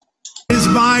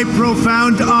my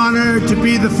profound honor to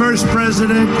be the first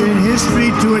president in history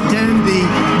to attend the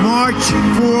March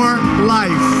for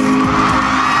Life.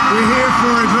 We're here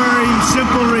for a very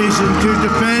simple reason, to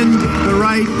defend the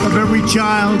right of every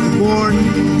child, born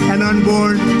and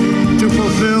unborn, to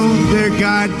fulfill their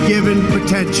God-given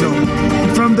potential.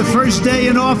 From the first day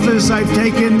in office, I've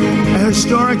taken a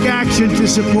historic action to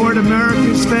support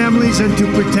America's families and to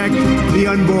protect the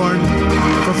unborn.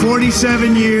 For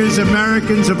 47 years,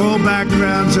 Americans of all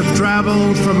backgrounds have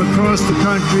traveled from across the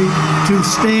country to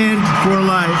stand for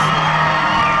life.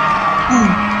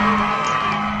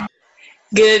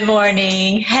 Good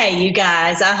morning. Hey, you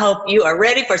guys, I hope you are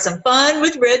ready for some fun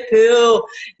with Red Pill.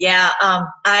 Yeah,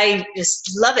 I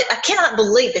just love it. I cannot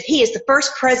believe that he is the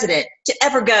first president to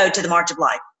ever go to the March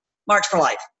for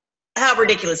Life. How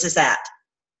ridiculous is that?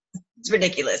 It's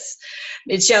ridiculous.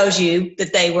 It shows you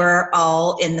that they were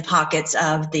all in the pockets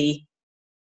of the,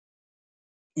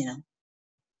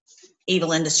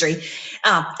 evil industry.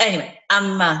 Anyway,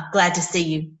 I'm glad to see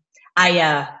you.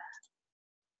 I'm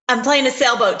playing a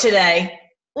sailboat today.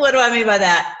 What do I mean by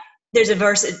that? There's a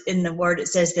verse in the word. It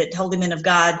says that holy men of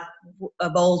God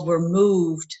of old were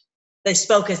moved. They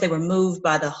spoke as they were moved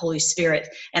by the Holy Spirit.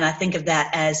 And I think of that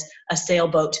as a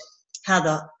sailboat, how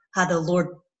the Lord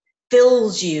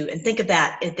fills you. And think of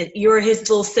that you're his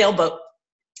little sailboat.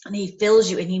 And he fills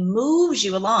you and he moves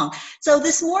you along. So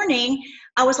this morning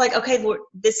I was like, okay, Lord,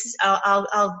 this is,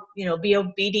 I'll be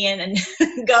obedient and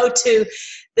go to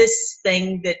this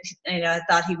thing that, I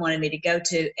thought he wanted me to go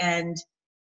to. And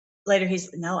later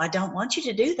no, I don't want you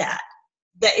to do that.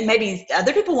 That maybe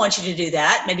other people want you to do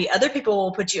that. Maybe other people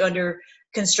will put you under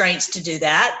constraints to do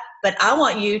that. But I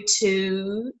want you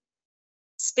to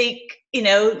speak,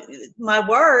 my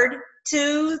word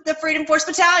to the Freedom Force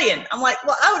Battalion. I'm like,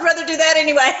 well, I would rather do that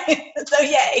anyway. So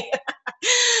yay.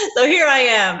 So here I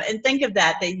am. And think of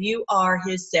that you are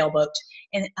his sailboat.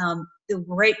 And the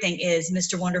great thing is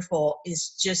Mr. Wonderful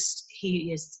is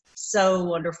he is so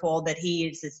wonderful that he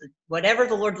is whatever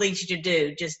the Lord leads you to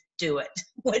do, just do it,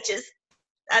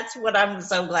 that's what I'm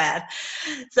so glad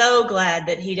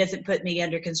that he doesn't put me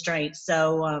under constraints.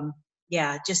 So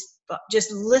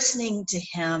just listening to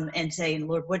him and saying,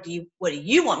 Lord, what do you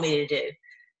want me to do?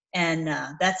 And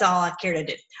that's all I care to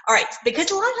do. All right,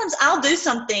 because a lot of times I'll do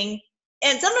something,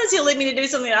 and sometimes he'll lead me to do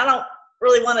something I don't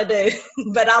really want to do,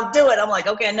 but I'll do it. I'm like,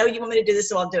 okay, I know you want me to do this,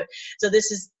 so I'll do it. So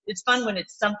it's fun when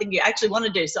it's something you actually want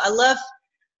to do. So I love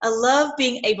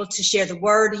being able to share the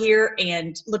word here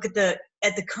and look at the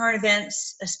current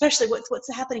events, especially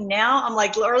what's happening now. I'm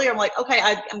like, earlier, I'm like, okay,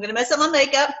 I'm going to mess up my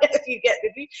makeup if you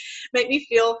make me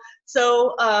feel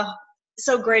so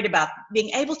great about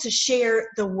being able to share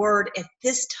the word at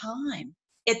this time.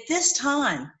 At this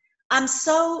time, I'm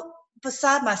so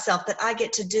beside myself that I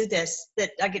get to do this,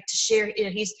 that I get to share.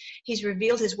 He's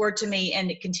revealed his word to me, and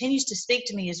it continues to speak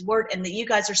to me, his word, and that you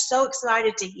guys are so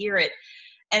excited to hear it.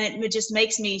 And it just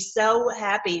makes me so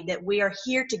happy that we are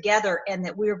here together and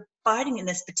that we're fighting in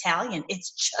this battalion. It's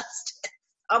just,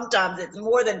 sometimes it's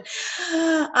more than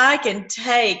I can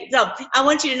take. So I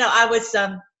want you to know I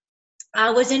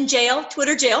was in jail,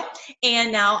 Twitter jail,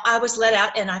 and now I was let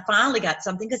out, and I finally got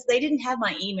something because they didn't have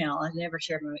my email. I never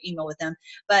shared my email with them,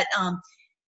 but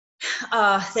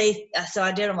so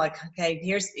I did. I'm like, okay,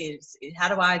 how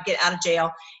do I get out of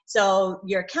jail? So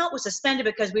your account was suspended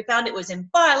because we found it was in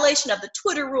violation of the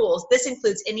Twitter rules. This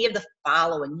includes any of the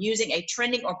following: using a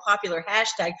trending or popular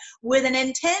hashtag with an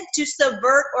intent to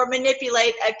subvert or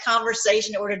manipulate a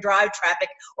conversation or to drive traffic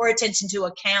or attention to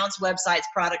accounts, websites,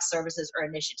 products, services, or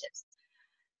initiatives.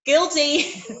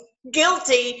 Guilty.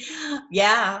 Guilty.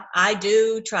 Yeah, I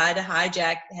do try to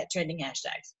hijack trending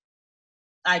hashtags.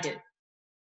 I do.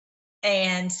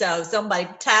 And so somebody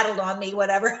tattled on me,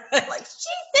 whatever. Like,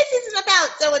 this isn't about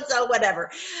so-and-so, whatever.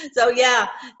 So yeah,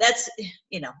 that's,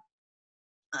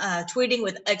 tweeting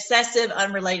with excessive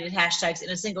unrelated hashtags in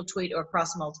a single tweet or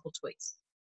across multiple tweets.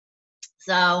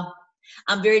 So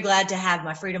I'm very glad to have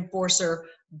my Freedom Forcer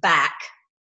back,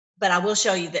 but I will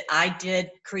show you that I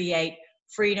did create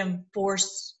Freedom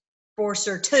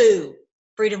Forcer 2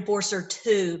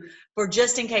 for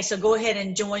just in case. So go ahead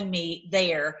and join me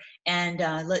there, and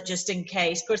just in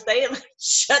case. Of course, they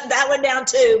shut that one down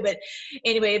too, but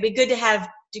anyway, it'd be good to have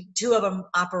two of them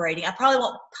operating. I probably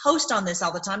won't post on this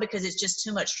all the time because it's just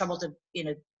too much trouble to,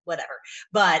 whatever.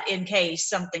 But in case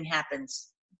something happens,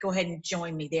 go ahead and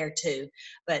join me there too.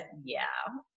 But yeah.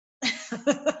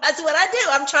 That's what I do.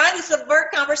 I'm trying to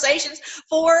subvert conversations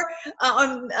to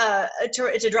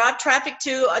drive traffic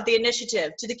to the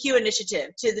initiative, to the Q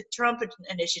initiative, to the Trump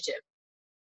initiative.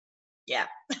 Yeah.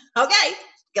 Okay.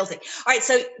 Guilty. All right,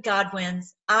 so God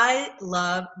wins. I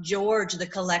love George, the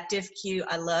Collective Q.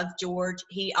 I love George.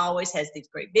 He always has these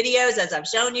great videos, as I've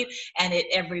shown you, and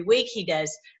every week he does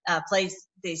plays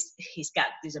these. He's got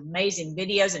these amazing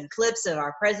videos and clips of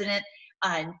our president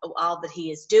and all that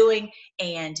he is doing,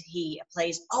 and he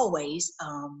plays always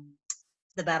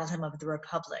the Battle Hymn of the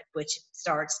Republic, which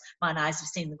starts, "Mine eyes have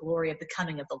seen the glory of the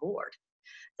coming of the Lord."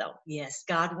 So yes,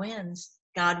 God wins.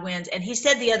 God wins. And he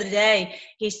said the other day,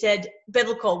 he said,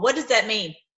 biblical. What does that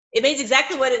mean? It means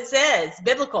exactly what it says,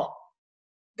 biblical.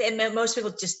 And most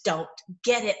people just don't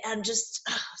get it. I'm just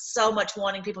so much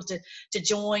wanting people to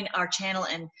join our channel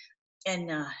and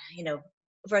you know,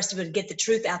 for us to be able to get the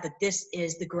truth out that this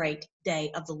is the great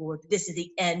day of the Lord. This is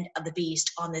the end of the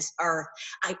beast on this earth.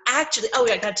 I actually, oh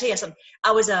yeah, I got to tell you something.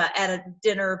 I was at a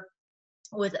dinner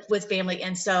with family,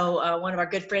 and so one of our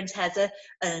good friends has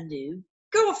a new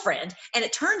girlfriend, and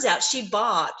it turns out she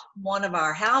bought one of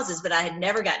our houses, but I had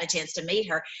never gotten a chance to meet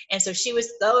her, and so she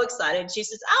was so excited. She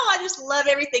says, "Oh, I just love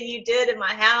everything you did in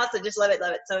my house. I just love it,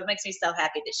 love it." So it makes me so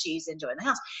happy that she's enjoying the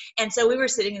house. And so we were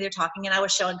sitting there talking, and I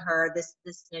was showing her this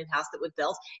new house that we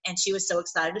built, and she was so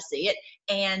excited to see it.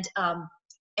 And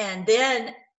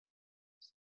then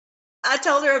I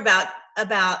told her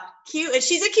about Q, and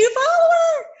she's a Q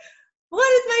follower.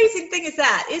 What amazing thing is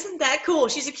that? Isn't that cool?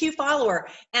 She's a Q follower.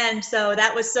 And so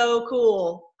that was so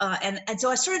cool. And so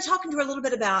I started talking to her a little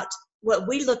bit about what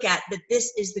we look at, that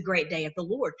this is the great day of the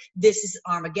Lord. This is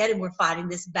Armageddon. We're fighting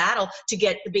this battle to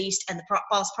get the beast and the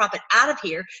false prophet out of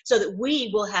here so that we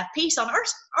will have peace on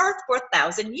earth for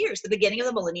 1,000 years, the beginning of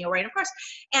the millennial reign of Christ.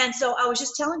 And so I was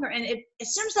just telling her, and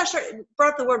as soon as I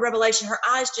brought up the word revelation, her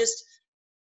eyes just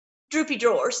droopy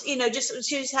drawers, you know, just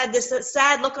she just had this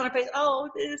sad look on her face. Oh,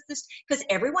 this, because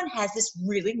everyone has this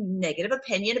really negative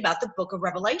opinion about the book of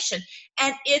Revelation,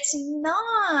 and it's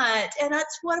not. And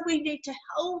that's what we need to.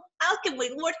 Oh, how can we,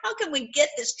 Lord? How can we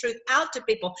get this truth out to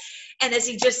people? And as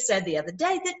he just said the other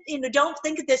day, that, you know, don't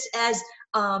think of this as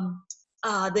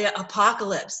the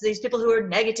apocalypse. These people who are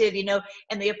negative, you know,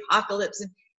 and the apocalypse, and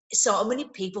so many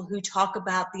people who talk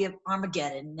about the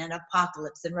Armageddon and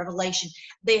apocalypse and Revelation,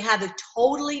 they have a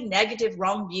totally negative,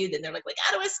 wrong view. Then they're like, we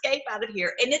got to escape out of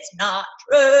here. And it's not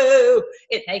true.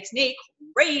 It makes me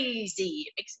crazy.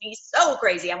 It makes me so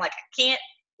crazy. I'm like, I can't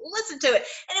listen to it.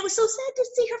 And it was so sad to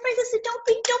see her face. I said,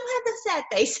 don't have the sad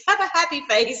face. Have a happy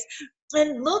face.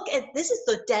 And look at, this is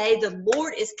the day the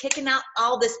Lord is kicking out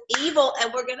all this evil,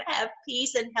 and we're going to have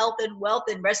peace and health and wealth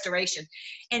and restoration.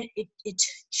 And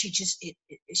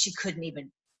she couldn't even,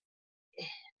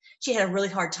 she had a really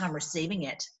hard time receiving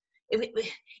it.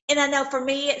 And I know for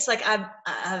me, it's like and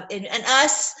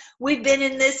us, we've been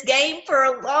in this game for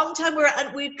a long time.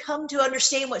 We've come to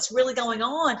understand what's really going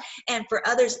on. And for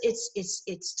others,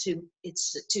 it's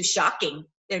too shocking.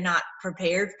 They're not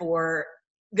prepared for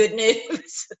good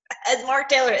news, as Mark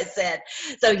Taylor has said.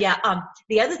 So yeah,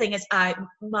 the other thing is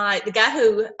the guy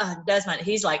who does mine,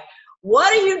 he's like,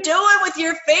 what are you doing with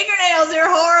your fingernails? They're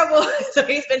horrible. So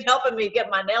he's been helping me get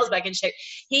my nails back in shape.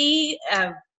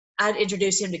 I'd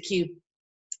introduced him to Q,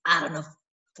 I don't know,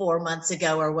 4 months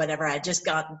ago or whatever. I just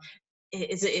gotten,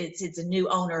 it's a new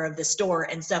owner of the store.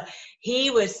 And so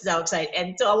he was so excited.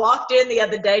 And so I walked in the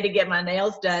other day to get my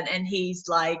nails done, and he's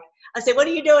like, I said, what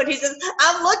are you doing? He says,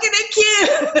 I'm looking at Q.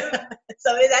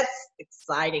 So that's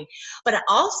exciting. But I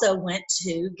also went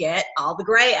to get all the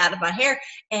gray out of my hair,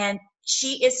 and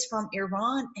she is from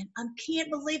Iran, and I can't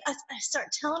believe I start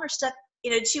telling her stuff.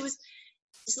 You know, she was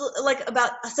like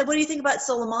I said, what do you think about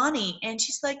Soleimani? And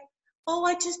she's like, oh,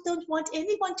 I just don't want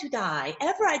anyone to die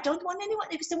ever. I don't want anyone.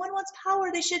 If someone wants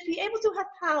power, they should be able to have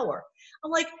power.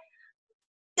 I'm like,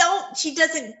 she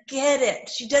doesn't get it.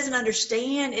 She doesn't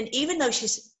understand. And even though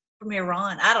she's from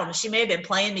Iran, I don't know, she may have been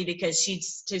playing me because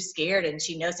she's too scared and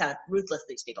she knows how ruthless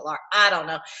these people are. I don't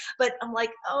know. But I'm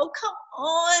like, oh, come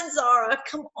on, Zara,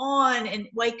 come on and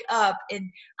wake up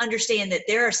and understand that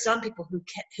there are some people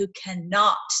who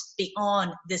cannot be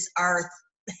on this earth.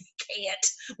 They can't.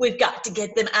 We've got to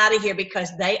get them out of here because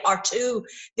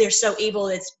they're so evil.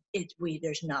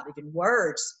 There's not even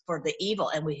words for the evil,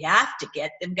 and we have to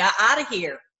get them out of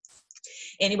here.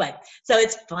 Anyway, so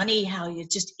it's funny how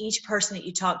each person that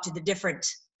you talk to, the different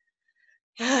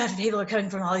people are coming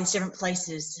from all these different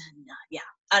places. And, yeah,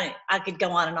 I could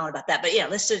go on and on about that, but yeah,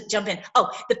 let's just jump in. Oh,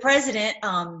 the president,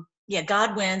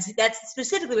 God wins. That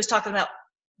specifically was talking about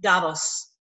Davos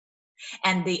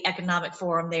and the economic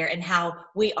forum there, and how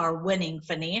we are winning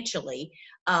financially.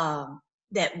 So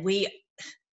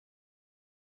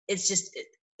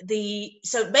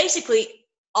basically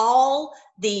all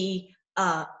the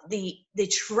the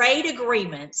trade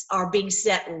agreements are being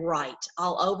set right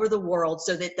all over the world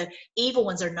so that the evil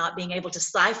ones are not being able to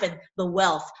siphon the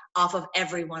wealth off of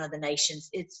every one of the nations.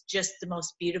 It's just the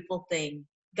most beautiful thing.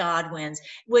 God wins.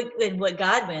 What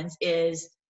God wins is,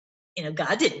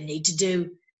 God didn't need to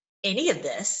do any of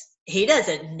this. He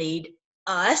doesn't need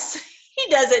us.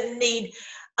 He doesn't need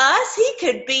us. He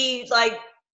could be like,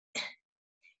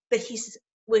 but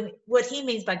what he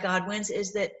means by God wins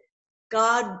is that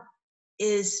God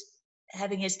is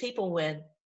having his people win.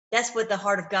 That's what the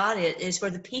heart of God is for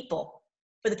the people,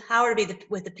 for the power to be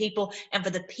with the people, and for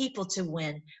the people to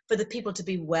win, for the people to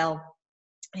be well.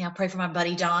 I pray for my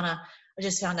buddy Donna. I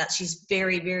just found out she's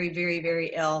very, very, very,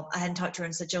 very ill. I hadn't talked to her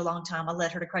in such a long time. I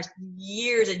led her to Christ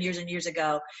years and years and years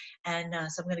ago. And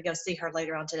so I'm going to go see her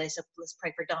later on today. So let's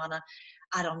pray for Donna.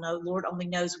 I don't know. Lord only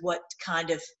knows what kind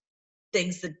of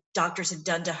things the doctors have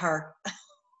done to her.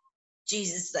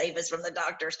 Jesus save us from the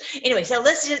doctors. Anyway, so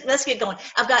let's get going.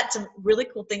 I've got some really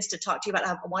cool things to talk to you about.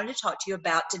 I wanted to talk to you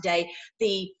about today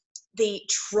the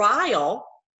trial,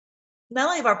 not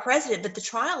only of our president, but the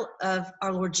trial of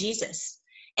our Lord Jesus,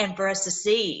 and for us to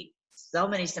see so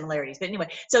many similarities. But anyway,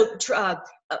 so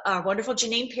our wonderful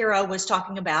Janine Pirro was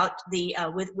talking about the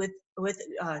with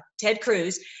Ted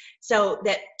Cruz. So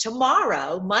that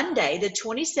tomorrow, Monday, the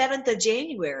 27th of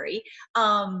January,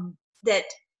 that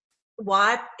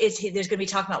there's going to be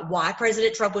talking about why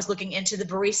President Trump was looking into the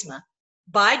Burisma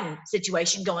Biden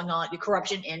situation going on, the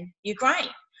corruption in Ukraine.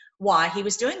 Why he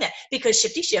was doing that? Because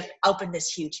Shifty Schiff opened this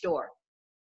huge door.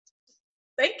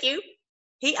 Thank you.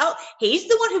 He's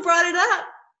the one who brought it up.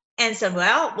 And so,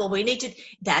 well, we need to,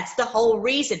 that's the whole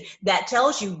reason. That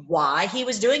tells you why he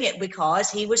was doing it,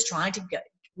 because he was trying to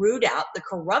root out the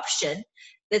corruption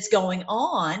that's going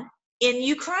on in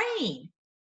Ukraine.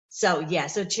 So, yeah,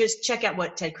 so just check out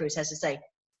what Ted Cruz has to say.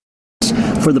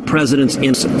 For the president's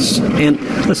instance. And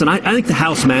listen, I think the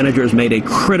House managers made a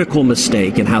critical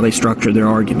mistake in how they structured their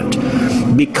argument,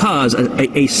 because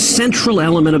a central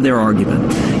element of their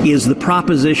argument is the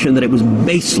proposition that it was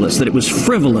baseless, that it was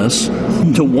frivolous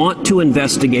to want to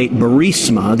investigate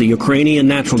Burisma, the Ukrainian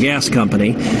natural gas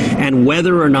company, and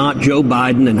whether or not Joe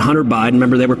Biden and Hunter Biden,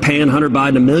 remember they were paying Hunter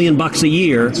Biden $1 million a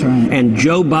year, that's right. And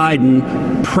Joe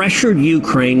Biden pressured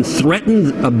Ukraine,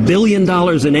 threatened $1 billion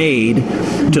in aid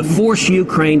to force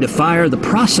Ukraine to fire the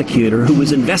prosecutor who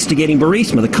was investigating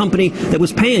Burisma, the company that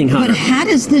was paying Hunter. But how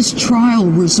does this trial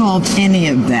resolve any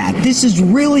of that? This is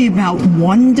really about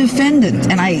one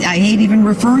defendant, and I hate even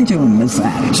referring to him as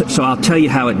that. So I'll tell you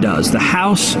how it does. The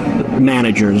House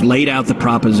managers laid out the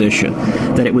proposition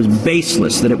that it was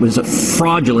baseless, that it was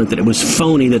fraudulent, that it was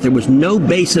phony, that there was no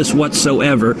basis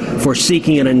whatsoever for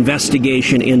seeking an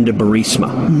investigation into Burisma.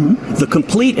 Mm-hmm. The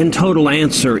complete and total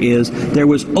answer is there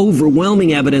was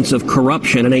overwhelming evidence of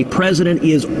corruption, and a president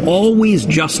is always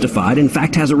justified, in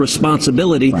fact has a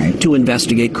responsibility to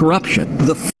investigate corruption.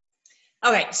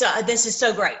 Okay, so this is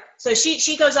so great. So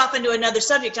she goes off into another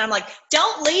subject, and I'm like,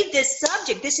 don't leave this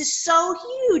subject. This is so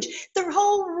huge. The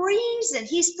whole reason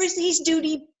he's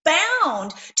duty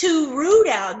bound to root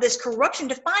out this corruption,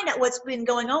 to find out what's been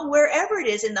going on wherever it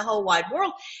is in the whole wide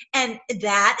world. And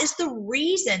that is the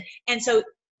reason. And so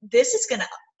this is going to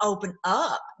open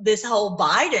up this whole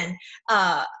Biden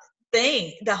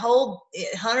thing, the whole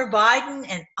Hunter Biden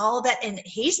and all that. And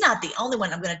he's not the only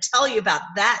one. I'm going to tell you about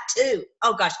that too.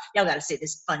 Oh gosh, y'all got to see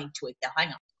this funny tweet though. Hang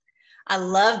on. I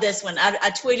love this one. I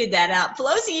tweeted that out.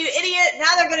 Pelosi, you idiot.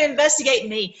 Now they're going to investigate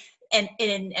me. And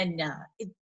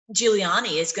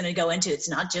Giuliani is going to go into, it's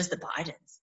not just the Bidens.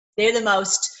 They're the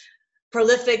most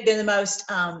prolific. They're the most,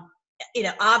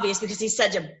 obvious, because he's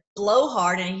such a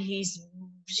blowhard and he's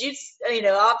shoots,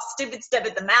 off stupid stuff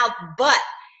at the mouth. But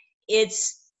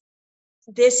this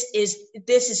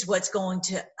is what's going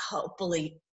to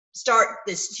hopefully start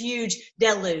this huge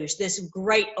deluge, this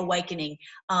great awakening,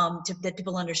 that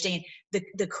people understand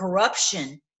the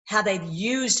corruption, how they've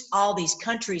used all these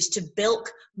countries to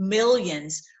bilk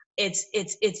millions.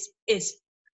 It's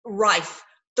rife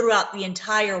throughout the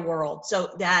entire world. So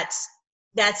that's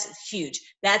huge.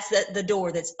 That's the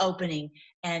door that's opening,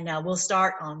 and we'll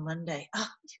start on Monday. Oh,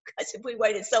 you guys, if we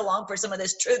waited so long for some of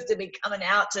this truth to be coming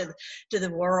out to the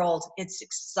world, it's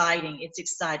exciting. It's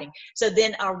exciting. So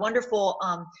then our wonderful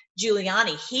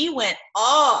Giuliani, he went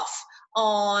off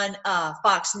on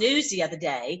Fox News the other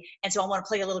day, and so I want to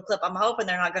play a little clip. I'm hoping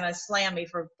they're not going to slam me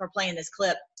for playing this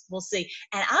clip. We'll see.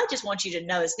 And I just want you to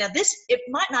notice now, it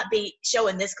might not be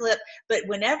showing this clip, but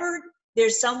whenever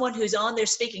there's someone who's on there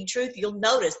speaking truth, you'll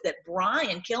notice that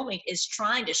Brian Kilmeade is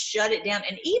trying to shut it down.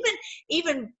 And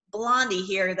even Blondie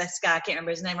here, this guy, I can't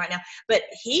remember his name right now, but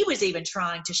he was even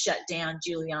trying to shut down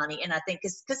Giuliani. And I think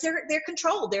because they're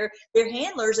controlled, their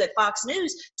handlers at Fox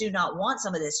News do not want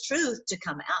some of this truth to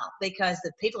come out, because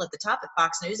the people at the top of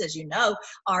Fox News, as you know,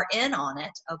 are in on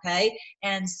it. Okay.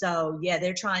 And so, yeah,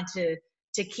 they're trying to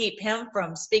keep him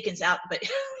from speaking out, but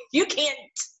you can't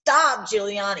stop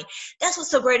Giuliani. That's what's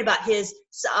so great about his,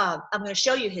 I'm going to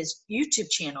show you his YouTube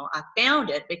channel. I found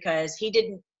it because he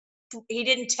didn't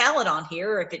tell it on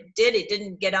here. Or if it did, it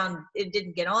didn't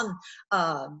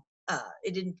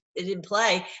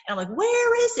play. And I'm like,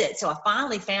 where is it? So I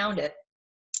finally found it.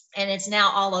 And it's now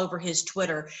all over his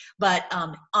Twitter. But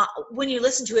when you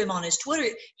listen to him on his Twitter,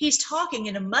 he's talking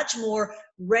in a much more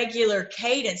regular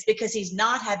cadence, because he's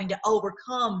not having to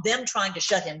overcome them trying to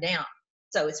shut him down.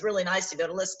 So it's really nice to be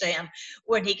able to listen to him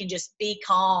when he can just be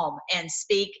calm and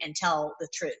speak and tell the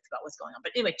truth about what's going on.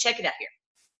 But anyway, check it out here.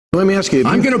 Let me ask you.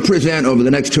 I'm going to present over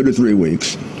the next 2 to 3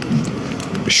 weeks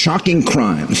shocking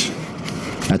crimes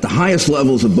at the highest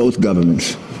levels of both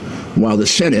governments, while the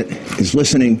Senate is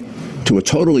listening to a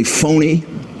totally phony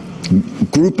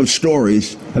group of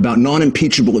stories about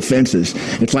non-impeachable offenses.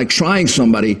 It's like trying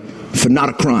somebody for not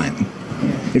a crime.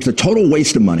 It's a total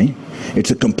waste of money.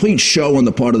 It's a complete show on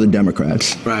the part of the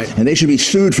Democrats. Right. And they should be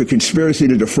sued for conspiracy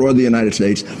to defraud the United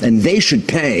States, and they should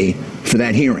pay for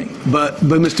that hearing. But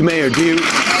Mr. Mayor,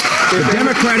 The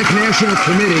Democratic National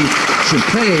Committee should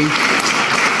pay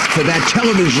for that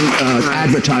television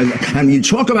advertising. And you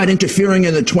talk about interfering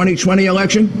in the 2020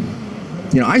 election.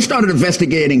 You know, I started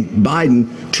investigating Biden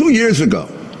 2 years ago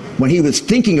when he was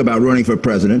thinking about running for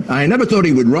president. I never thought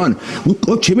he would run.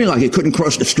 Looked to me like he couldn't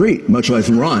cross the street, much less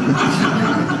run.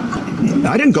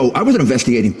 I wasn't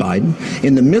investigating Biden.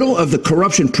 In the middle of the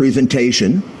corruption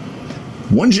presentation,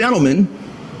 one gentleman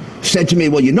said to me,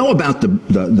 well, you know about the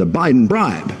Biden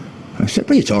bribe. I said,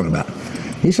 what are you talking about?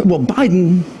 He said, well,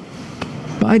 Biden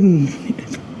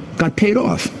got paid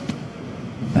off.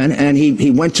 And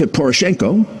he went to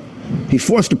Poroshenko. He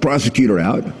forced the prosecutor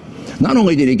out. Not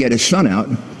only did he get his son out,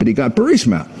 but he got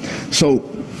Burisma out. So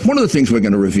one of the things we're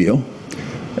going to reveal,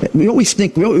 we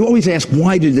always ask,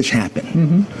 why did this happen?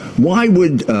 Mm-hmm. Why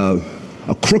would a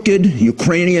crooked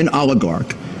Ukrainian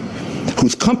oligarch,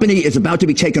 whose company is about to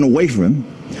be taken away from him,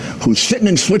 who's sitting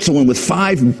in Switzerland with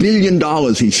 $5 billion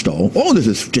he stole, all this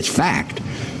is just fact.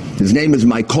 His name is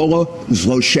Mykola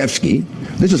Zlochevsky.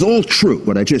 This is all true,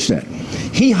 what I just said.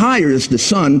 He hires the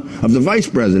son of the vice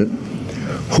president,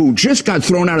 who just got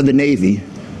thrown out of the Navy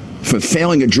for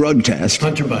failing a drug test,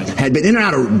 Hunter Biden, had been in and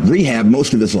out of rehab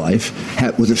most of his life,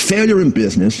 was a failure in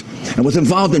business, and was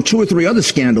involved in 2 or 3 other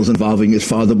scandals involving his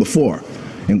father before,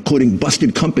 including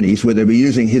busted companies where they were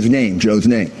using his name, Joe's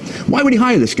name. Why would he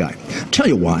hire this guy? I'll tell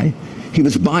you why. He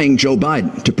was buying Joe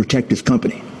Biden to protect his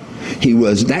company. He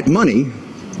was that money,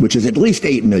 which is at least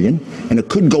 $8 million, and it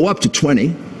could go up to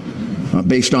 20,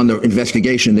 based on the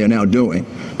investigation they're now doing,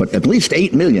 but at least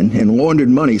 $8 million in laundered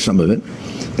money, some of it.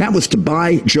 That was to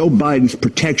buy Joe Biden's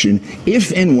protection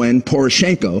if and when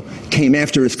Poroshenko came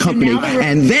after his company.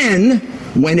 And then,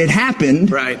 when it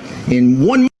happened, right, in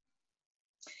 1 month.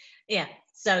 Yeah.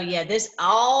 So yeah,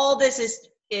 all this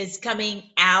is coming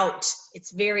out.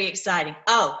 It's very exciting.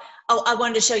 Oh, I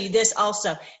wanted to show you this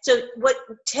also. So what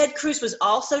Ted Cruz was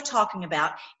also talking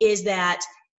about is that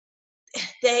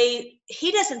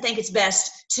he doesn't think it's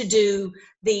best to do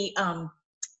the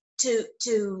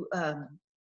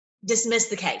dismiss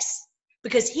the case,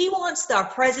 because he wants our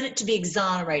president to be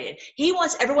exonerated. He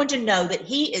wants everyone to know that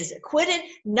he is acquitted,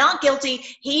 not guilty.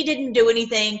 He didn't do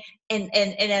anything, and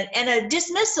a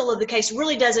dismissal of the case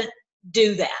really doesn't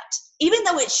do that. Even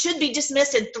though it should be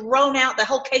dismissed and thrown out, the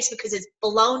whole case, because it's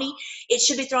baloney, it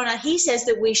should be thrown out. He says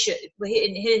that we should,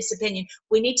 in his opinion,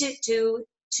 we need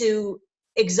to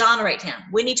exonerate him.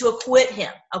 We need to acquit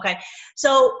him. Okay.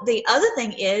 So the other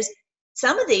thing is,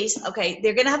 some of these, okay,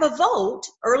 they're going to have a vote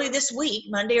early this week,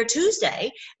 Monday or Tuesday,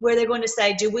 where they're going to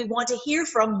say, do we want to hear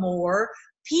from more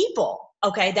people?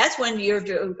 Okay, that's when you're,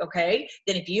 okay,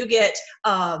 then if you get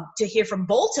to hear from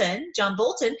John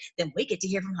Bolton, then we get to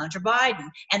hear from Hunter Biden.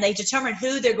 And they determine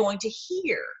who they're going to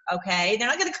hear, okay? They're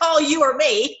not going to call you or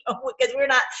me, because we're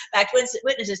not back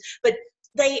witnesses, but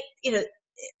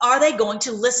are they going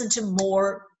to listen to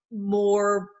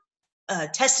more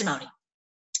testimony?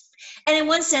 And in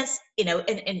one sense,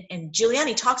 and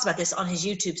Giuliani talks about this on his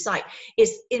YouTube site,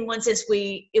 is in one sense,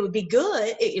 it would be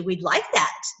good. We'd like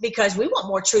that, because we want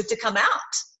more truth to come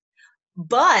out.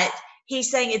 But he's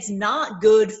saying it's not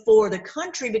good for the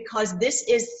country, because this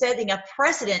is setting a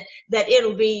precedent that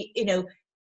it'll be,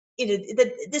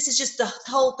 this is just, the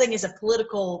whole thing is a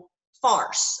political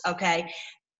farce. Okay.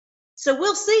 So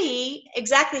we'll see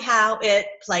exactly how it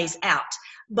plays out.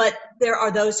 But there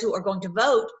are those who are going to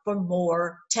vote for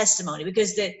more testimony,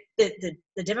 because the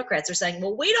Democrats are saying,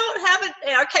 well, we don't have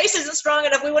it, our case isn't strong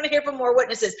enough. We want to hear from more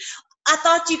witnesses. I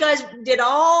thought you guys did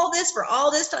all this for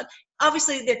all this time.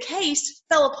 Obviously, their case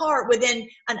fell apart within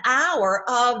an hour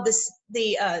of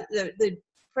the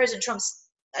President Trump's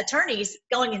attorneys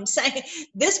going and saying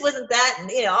this wasn't that,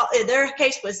 and their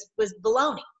case was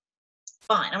baloney.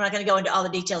 Fine, I'm not going to go into all the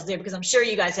details there because I'm sure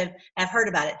you guys have heard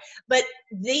about it. But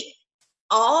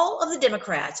all of the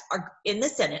Democrats are in the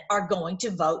Senate are going to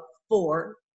vote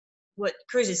for what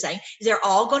Cruz is saying. They're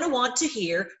all going to want to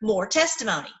hear more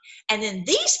testimony. And then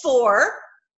these four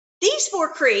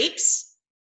creeps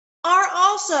are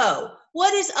also.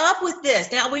 What is up with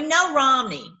this? Now, we know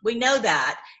Romney. We know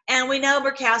that. And we know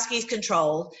Murkowski's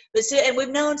controlled. And we've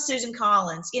known Susan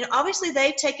Collins. Obviously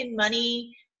they've taken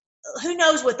money. Who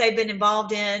knows what they've been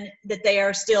involved in that they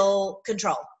are still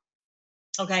controlled.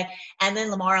 Okay. And then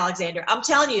Lamar Alexander. I'm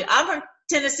telling you, I'm from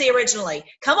Tennessee originally.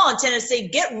 Come on, Tennessee,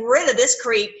 get rid of this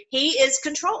creep. He is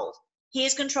controlled.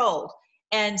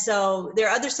 And so their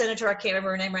other senator, I can't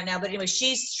remember her name right now, but anyway,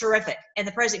 she's terrific. And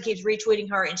the president keeps retweeting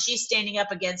her, and she's standing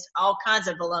up against all kinds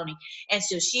of baloney. And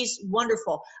so she's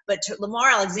wonderful. But Lamar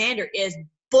Alexander is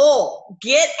bull.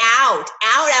 Get out.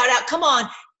 Come on,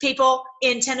 people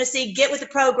in Tennessee, get with the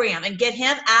program and get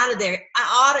him out of there,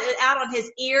 out on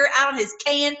his ear, out on his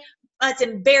can. It's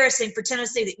embarrassing for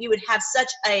Tennessee that you would have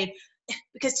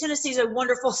because Tennessee's a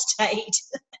wonderful state.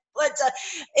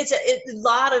 It's a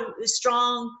lot of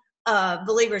strong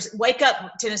believers. Wake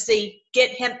up, Tennessee. Get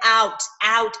him out.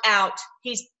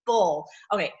 He's full.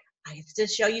 Okay, I have to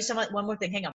show you one more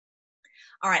thing. Hang on.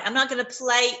 All right, I'm not going to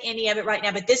play any of it right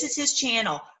now, but this is his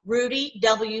channel, Rudy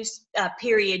W.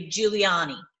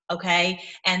 Giuliani. Okay,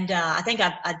 and I think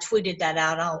I tweeted that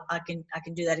out. I can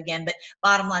do that again. But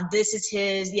bottom line, this is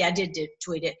his. Yeah, I did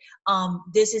tweet it.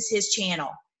 This is his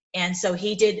channel, and so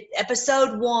he did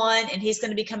episode 1, and he's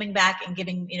going to be coming back and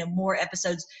giving more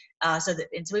episodes. So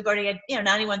we've already had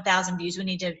 91,000 views. We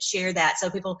need to share that so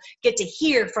people get to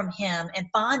hear from him and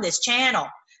find this channel.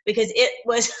 Because it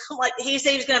was like he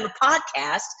said he was going to have a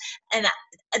podcast, and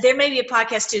there may be a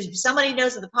podcast too. If somebody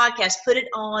knows of the podcast, put it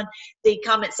on the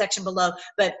comment section below.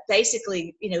 But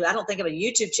basically, I don't think of a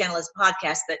YouTube channel as a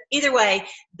podcast, but either way,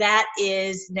 that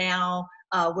is now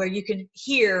where you can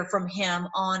hear from him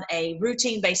on a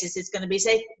routine basis. It's going to be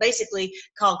basically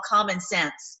called Common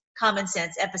Sense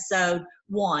episode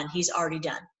 1. He's already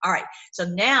done. All right. So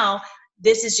now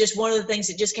this is just one of the things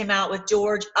that just came out with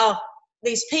George. Oh,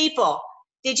 these people.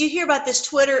 Did you hear about this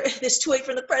tweet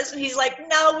from the president? He's like,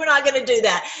 no, we're not going to do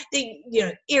that.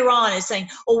 Iran is saying,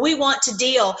 we want to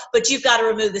deal, but you've got to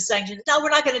remove the sanctions. No, we're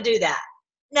not going to do that.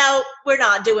 No, we're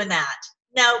not doing that.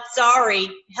 No, sorry.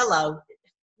 Hello.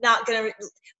 Not going to.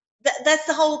 That's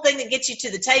the whole thing that gets you to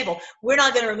the table. We're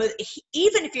not going to remove.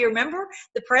 Even if you remember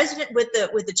the president with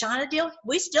the China deal,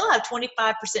 we still have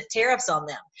 25% tariffs on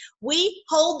them. We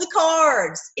hold the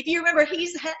cards. If you remember,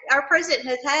 our president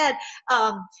has had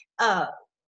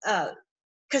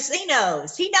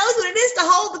casinos. He knows what it is to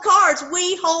hold the cards.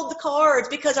 We hold the cards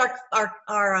because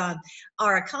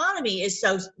our economy is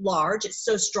so large, it's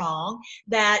so strong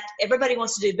that everybody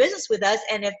wants to do business with us.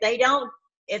 And if they don't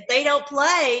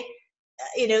play,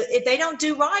 if they don't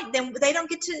do right, then they don't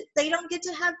get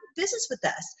to have business with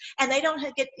us, and they don't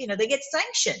get they get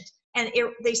sanctioned, and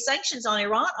these sanctions on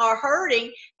Iran are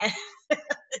hurting, and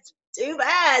it's too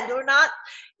bad. We're not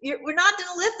going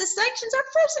to lift the sanctions. Our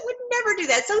president would never do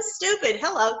that. So stupid.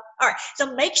 Hello. All right.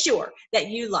 So make sure that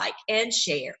you like and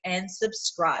share and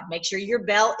subscribe. Make sure your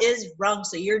bell is rung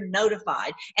so you're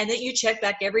notified, and that you check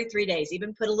back every 3 days.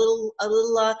 Even put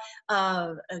a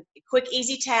quick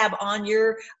easy tab on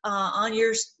your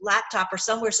laptop or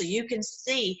somewhere so you can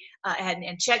see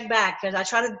and check back, because I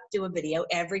try to do a video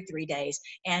every 3 days.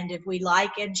 And if we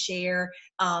like and share,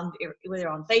 whether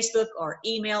on Facebook or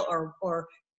email or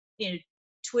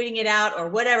tweeting it out or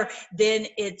whatever, then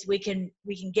we can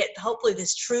get hopefully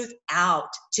this truth out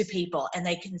to people, and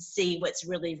they can see what's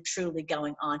really truly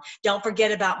going on. Don't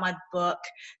forget about my book,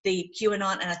 The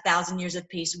QAnon and 1,000 Years of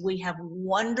Peace. We have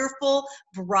wonderful,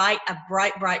 bright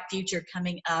future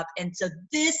coming up, and so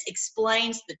this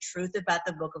explains the truth about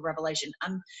the book of Revelation.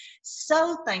 I'm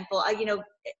so thankful.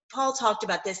 Paul talked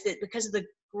about this, that because of the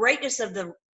greatness of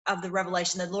the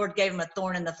revelation, the Lord gave him a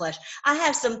thorn in the flesh. I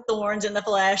have some thorns in the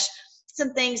flesh.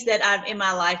 Some things that I've in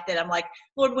my life that I'm like,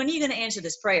 Lord, when are you going to answer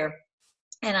this prayer?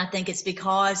 And I think it's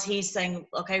because he's saying,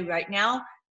 okay, right now,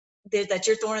 that's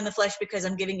your thorn in the flesh, because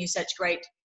I'm giving you such great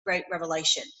great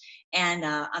revelation. And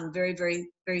I'm very, very,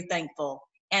 very thankful.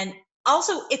 And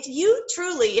also, if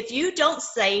you don't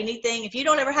say anything, if you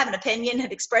don't ever have an opinion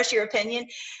and express your opinion,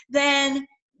 then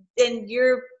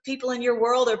your people in your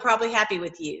world are probably happy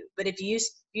with you. But if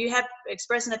you have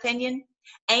express an opinion,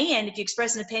 and if you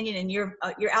express an opinion and you're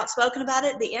outspoken about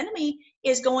it, the enemy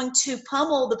is going to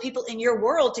pummel the people in your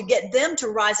world to get them to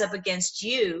rise up against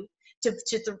you,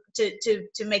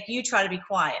 to make you try to be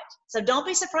quiet. So don't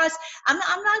be surprised. I'm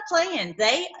not playing.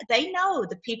 They know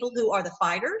the people who are the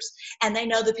fighters, and they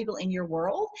know the people in your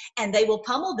world, and they will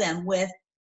pummel them with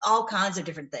all kinds of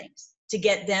different things to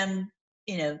get them,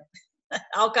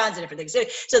 all kinds of different things.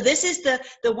 So this is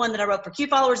the one that I wrote for Q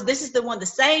followers. This is the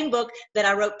same book that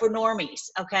I wrote for normies.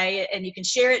 Okay. And you can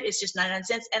share it. It's just 99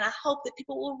 cents. And I hope that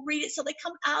people will read it so they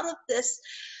come out of this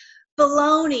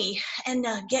baloney and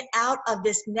get out of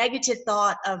this negative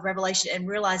thought of Revelation and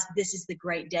realize this is the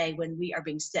great day when we are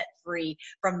being set free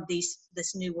from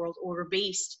this new world order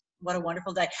beast. What a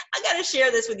wonderful day. I got to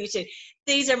share this with you too.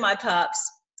 These are my pups.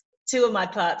 2 of my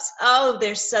pups. Oh,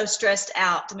 they're so stressed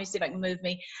out. Let me see if I can move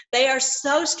me. They are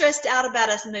so stressed out about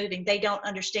us moving. They don't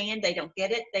understand. They don't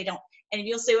get it. They don't. And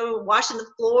you'll see we're washing the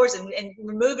floors and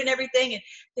removing everything. And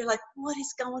they're like, what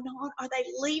is going on? Are they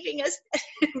leaving us?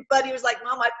 Buddy was like,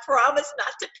 Mom, I promise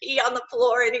not to pee on the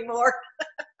floor anymore.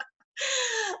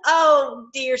 Oh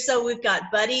dear. So we've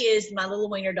got Buddy is my little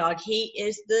wiener dog. He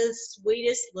is the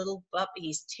sweetest little pup.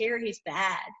 He's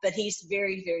bad, but he's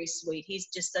very, very sweet. He's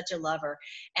just such a lover.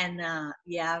 And I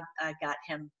got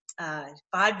him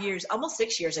 5 years, almost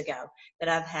 6 years ago, that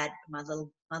I've had my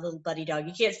little Buddy dog.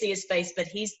 You can't see his face, but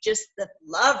he's just the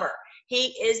lover. He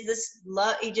is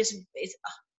he just is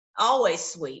always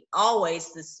sweet,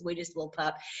 always the sweetest little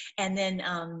pup. And then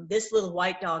this little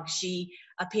white dog, she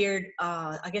appeared,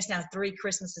 I guess now 3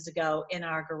 Christmases ago in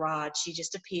our garage. She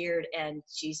just appeared and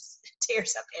she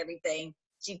tears up everything.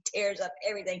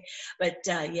 But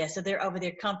so they're over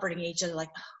there comforting each other like,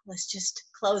 oh, let's just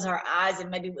close our eyes and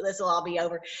maybe this will all be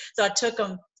over. So I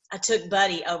took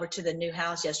Buddy over to the new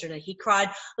house yesterday. He cried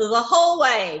the whole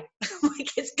way. Like,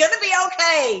 it's going to be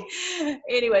okay.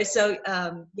 Anyway, so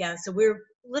so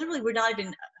we're not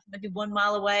even maybe 1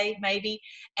 mile away, maybe.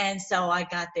 And so I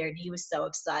got there and he was so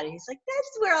excited. He's like,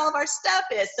 that's where all of our stuff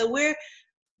is. So we're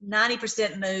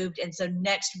 90% moved. And so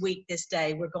next week, this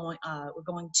day, we're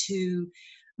going to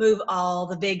move all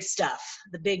the big stuff,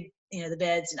 the big, the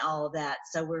beds and all of that.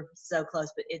 So we're so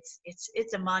close, but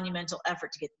it's a monumental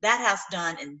effort to get that house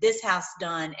done and this house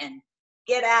done and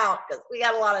get out, because we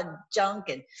got a lot of junk.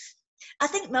 And I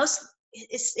think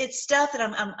it's stuff that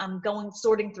I'm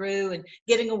sorting through and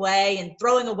giving away and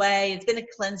throwing away. It's been a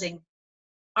cleansing.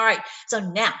 All right. So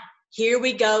now here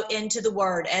we go into the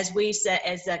word. As we said,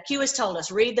 as Q has told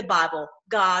us, read the Bible,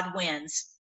 God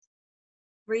wins.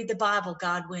 Read the Bible,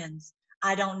 God wins.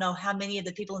 I don't know how many of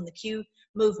the people in the Q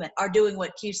movement are doing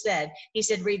what Q said. He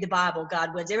said, read the Bible,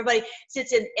 God wins. Everybody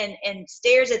sits in and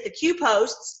stares at the Q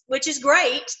posts, which is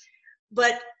great,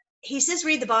 but he says,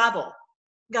 read the Bible,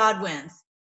 God wins.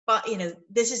 But,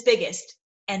 this is biggest,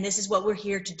 and this is what we're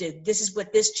here to do. This is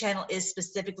what this channel is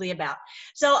specifically about.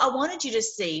 So I wanted you to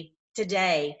see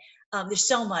today, there's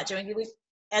so much. I mean,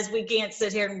 we can't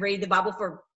sit here and read the Bible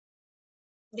for,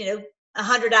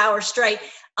 100 hours straight.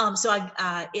 So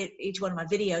each one of my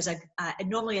videos, I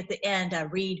normally at the end, I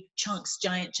read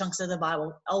giant chunks of the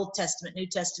Bible, Old Testament, New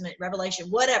Testament, Revelation,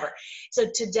 whatever. So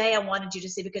today I wanted you to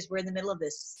see, because we're in the middle of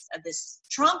this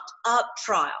trumped up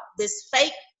trial, this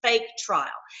fake trial.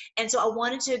 And so I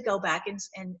wanted to go back and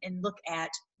look at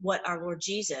what our Lord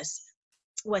Jesus,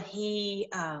 what he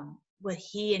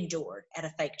endured at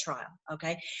a fake trial.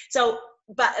 Okay. So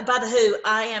by the who,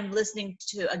 I am listening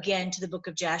to the book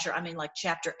of Jasher. I'm in like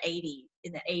chapter 80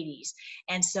 in the 80s.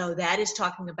 And so that is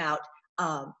talking about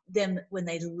them when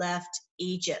they left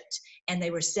Egypt and they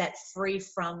were set free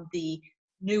from the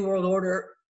New World Order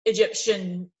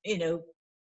Egyptian,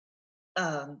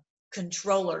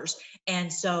 controllers.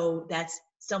 And so that's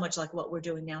so much like what we're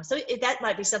doing now. So that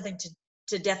might be something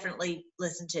to definitely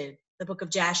listen to, the book of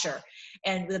Jasher.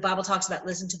 And the Bible talks about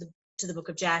listen to the book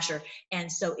of Jasher.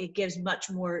 And so it gives much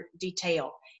more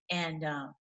detail. And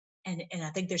I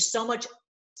think there's so much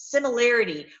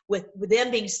similarity with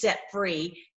them being set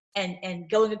free and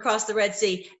going across the Red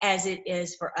Sea as it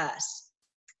is for us.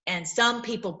 And some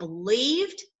people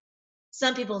believed,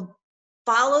 some people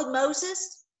followed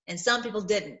Moses, and some people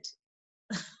didn't.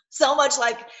 So much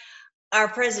like our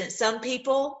president. Some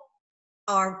people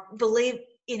believe,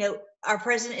 our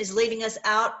president is leading us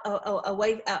out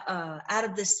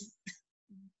of this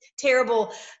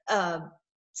terrible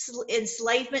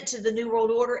enslavement to the New World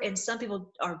Order, and some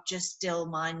people are just still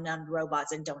mind-numbed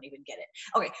robots and don't even get it.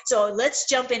 Okay, so let's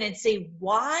jump in and see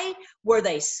why were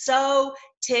they so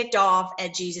ticked off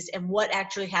at Jesus and what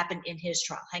actually happened in his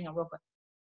trial. Hang on real quick.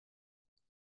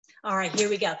 All right, here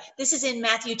we go. This is in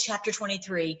Matthew chapter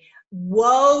 23.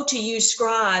 Woe to you,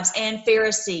 scribes and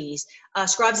Pharisees.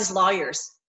 Scribes is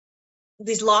lawyers.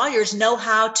 These lawyers know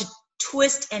how to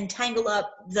twist and tangle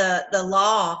up the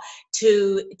law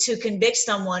to convict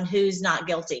someone who's not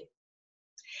guilty.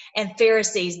 And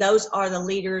Pharisees, those are the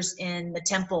leaders in the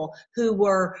temple who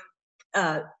were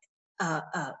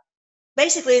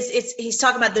basically he's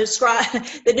talking about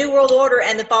the New World Order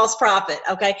and the false prophet.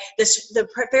 Okay, the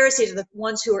Pharisees are the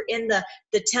ones who are in the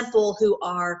temple who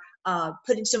are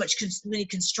putting many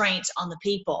constraints on the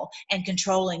people and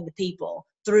controlling the people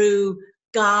through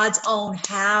God's own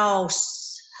house.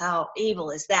 How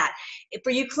evil is that? For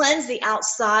you cleanse the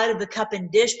outside of the cup and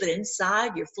dish, but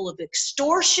inside you're full of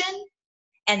extortion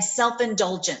and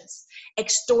self-indulgence.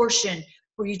 Extortion,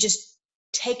 where you just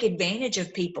take advantage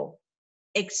of people,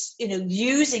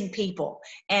 using people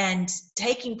and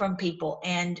taking from people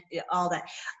and all that,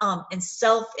 and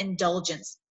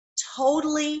self-indulgence,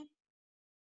 totally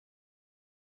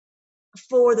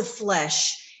for the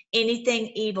flesh. Anything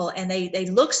evil, and they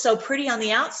look so pretty on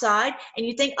the outside, and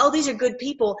you think, oh, these are good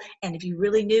people. And if you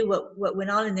really knew what went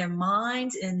on in their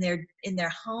minds, in their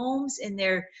homes, in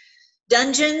their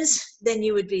dungeons, then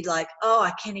you would be like, oh,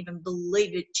 I can't even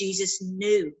believe it. Jesus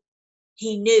knew.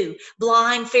 He knew.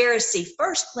 Blind Pharisee,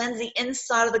 first cleanse the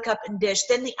inside of the cup and dish,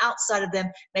 then the outside of them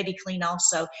may be clean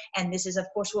also. And this is, of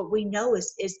course, what we know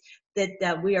is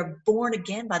that we are born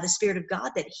again by the Spirit of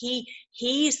God, that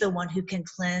He's the one who can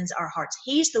cleanse our hearts.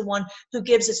 He's the one who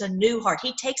gives us a new heart.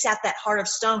 He takes out that heart of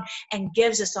stone and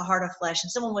gives us a heart of flesh.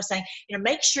 And someone was saying,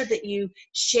 make sure that you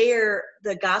share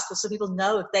the gospel so people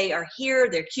know, if they are here,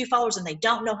 they're Q followers, and they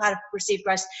don't know how to receive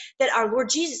Christ, that our Lord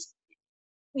Jesus,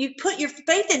 you put your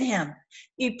faith in Him.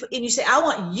 And you say, I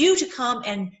want you to come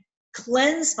and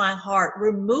cleanse my heart.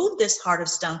 Remove this heart of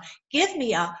stone. Give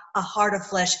me a heart of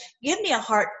flesh. Give me a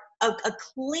heart, a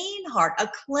clean heart, a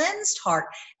cleansed heart.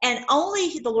 And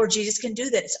only the Lord Jesus can do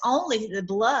that. It's only the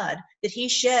blood that He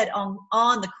shed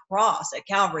on the cross at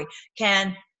Calvary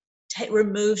can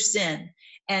remove sin.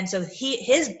 And so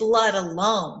His blood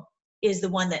alone is the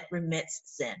one that remits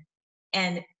sin.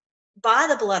 And by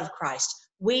the blood of Christ,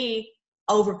 we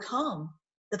overcome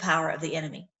the power of the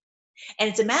enemy. And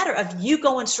it's a matter of you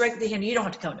going straight to Him. You don't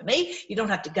have to come to me. You don't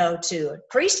have to go to a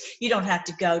priest. You don't have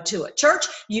to go to a church.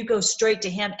 You go straight to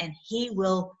Him, and He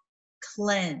will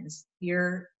cleanse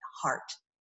your heart.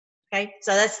 Okay,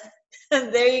 so that's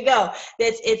there you go.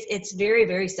 It's very,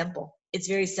 very simple. It's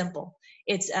very simple.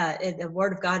 It's the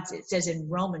Word of God. It says in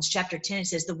Romans chapter 10, it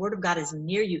says the Word of God is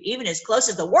near you, even as close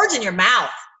as the words in your mouth.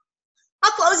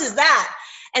 How close is that?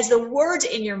 As the words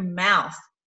in your mouth.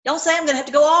 Don't say I'm going to have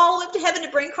to go all the way up to heaven to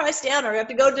bring Christ down, or I have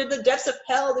to go to the depths of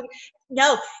hell.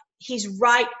 No, He's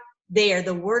right there.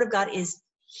 The Word of God is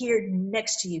here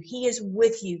next to you. He is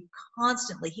with you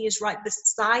constantly. He is right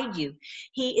beside you.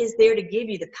 He is there to give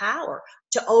you the power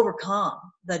to overcome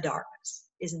the darkness.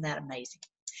 Isn't that amazing?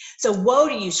 So woe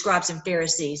to you, scribes and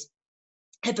Pharisees,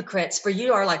 hypocrites, for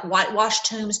you are like whitewashed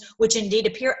tombs, which indeed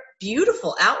appear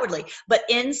beautiful outwardly, but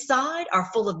inside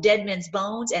are full of dead men's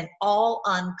bones and all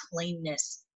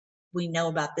uncleanness. We know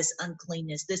about this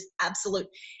uncleanness, this absolute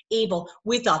evil.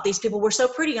 We thought these people were so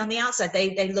pretty on the outside.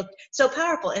 They looked so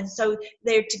powerful, and so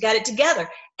they got it together,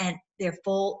 and they're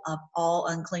full of all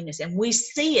uncleanness. And we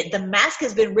see it. The mask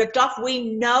has been ripped off.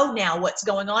 We know now what's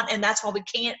going on, and that's why we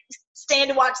can't stand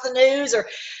to watch the news or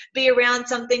be around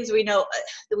some things we know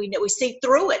that we see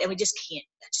through it, and we just can't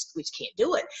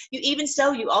do it. Even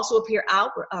so, you also appear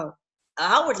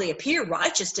outwardly appear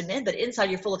righteous to men, but inside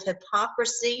you're full of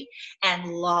hypocrisy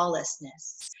and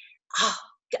lawlessness.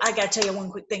 I got to tell you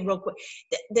one quick thing real quick.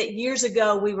 That years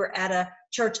ago we were at a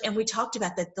church and we talked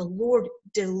about that the Lord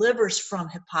delivers from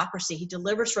hypocrisy. He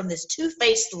delivers from this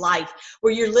two-faced life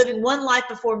where you're living one life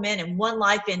before men and one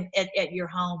life at your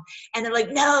home. And they're like,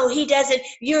 no, He doesn't.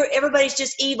 Everybody's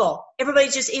just evil.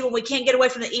 Everybody's just evil. We can't get away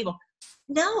from the evil.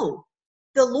 No.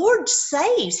 The Lord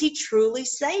saves. He truly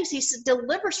saves. He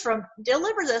delivers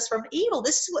us from evil.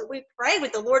 This is what we pray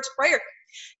with the Lord's Prayer.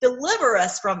 Deliver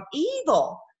us from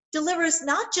evil. Deliver us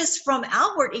not just from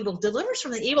outward evil, deliver us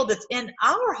from the evil that's in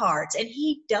our hearts. And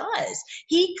He does.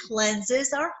 He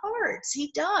cleanses our hearts.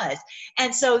 He does.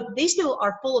 And so these people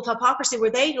are full of hypocrisy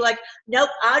where they like, nope,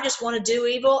 I just want to do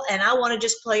evil and I want to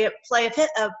just play a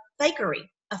fakery,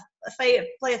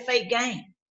 play a fake game.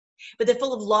 But they're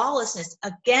full of lawlessness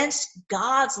against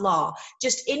God's law.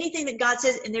 Just anything that God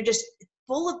says, and they're just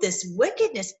full of this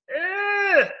wickedness.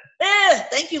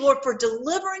 Thank you, Lord, for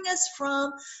delivering us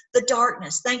from the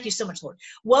darkness. Thank you so much, Lord.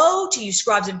 Woe to you,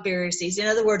 scribes and Pharisees. In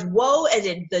other words, woe as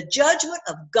in the judgment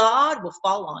of God will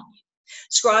fall on you.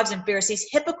 Scribes and Pharisees,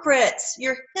 hypocrites.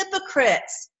 You're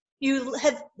hypocrites.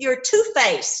 You're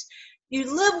two-faced.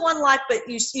 You live one life, but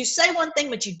you say one thing,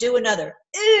 but you do another.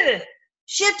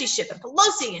 Shifty Schiff and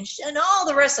Pelosi and all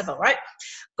the rest of them, right?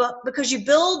 But because you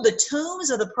build the tombs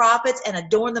of the prophets and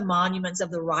adorn the monuments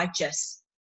of the righteous.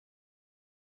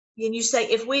 And you say,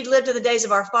 if we'd lived in the days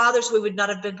of our fathers, we would not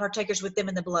have been partakers with them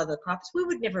in the blood of the prophets. We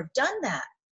would never have done that.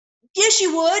 Yes,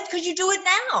 you would, because you do it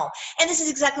now. And this is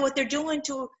exactly what they're doing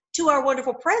to our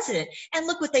wonderful president. And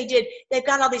look what they did. They've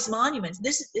got all these monuments.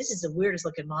 This is the weirdest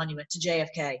looking monument to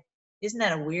JFK. Isn't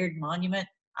that a weird monument?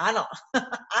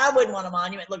 I wouldn't want a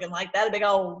monument looking like that, a big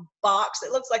old box.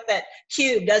 It looks like that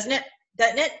cube, doesn't it?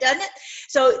 Doesn't it?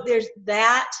 So there's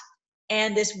that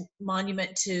and this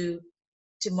monument to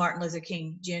Martin Luther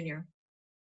King Jr.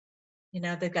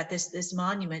 They've got this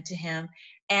monument to him,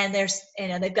 and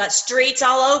they've got streets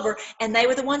all over, and they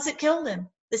were the ones that killed him.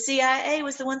 The CIA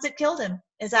was the ones that killed him.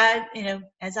 As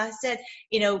I said,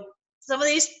 some of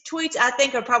these tweets I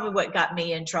think are probably what got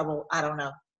me in trouble. I don't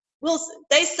know.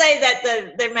 They say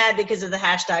that they're mad because of the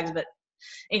hashtags, but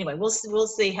anyway, we'll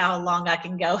see how long I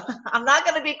can go. I'm not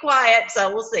going to be quiet,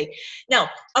 so we'll see. No,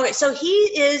 okay. So he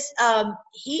is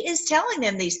telling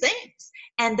them these things.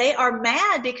 And they are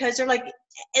mad because they're like,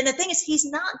 and the thing is, he's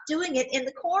not doing it in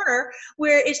the corner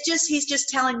where he's just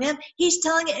telling them. He's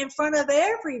telling it in front of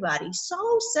everybody.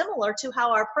 So similar to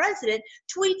how our president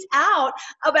tweets out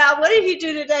about, what did he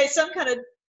do today? Some kind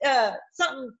of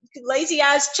something, lazy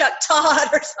eyes Chuck Todd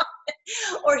or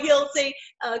something. Or he'll say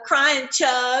crying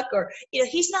Chuck, or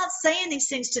he's not saying these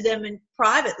things to them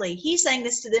privately. He's saying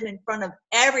this to them in front of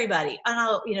everybody.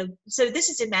 And so this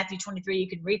is in Matthew 23. You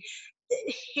can read.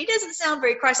 He doesn't sound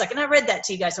very Christ-like. And I read that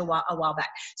to you guys a while back.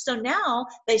 So now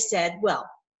they said, well,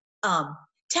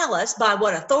 tell us, by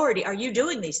what authority are you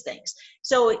doing these things?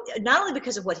 So not only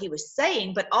because of what he was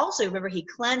saying, but also, remember, he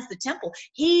cleansed the temple.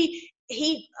 He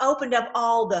opened up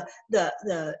all the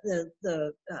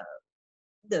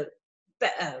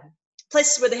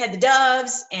places where they had the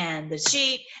doves and the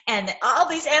sheep, and all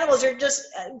these animals are just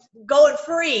going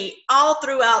free all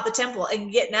throughout the temple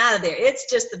and getting out of there. It's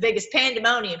just the biggest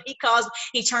pandemonium.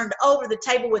 He turned over the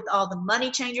table with all the money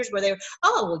changers where they were,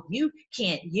 well, you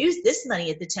can't use this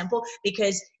money at the temple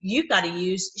because you've got to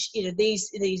use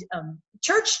the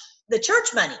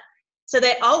church money. So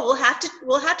we'll have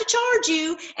to charge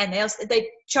you, and they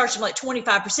charged them like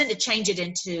 25% to change it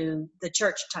into the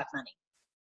church type money.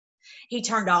 He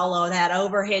turned all of that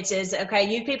over. He says, okay,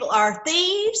 you people are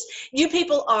thieves. You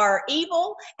people are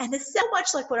evil. And it's so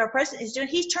much like what our president is doing.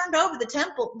 He's turned over the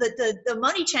temple, the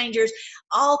money changers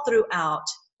all throughout,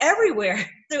 everywhere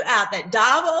throughout that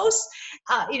Davos.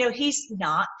 He's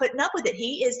not putting up with it.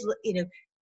 He is,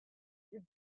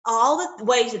 all the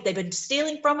ways that they've been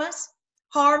stealing from us,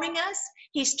 harming us,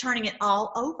 he's turning it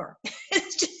all over.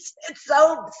 It's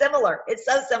so similar. It's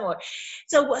so similar.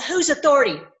 So whose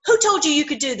authority? Who told you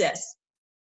could do this?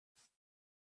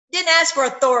 Didn't ask for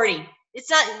authority. It's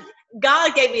not,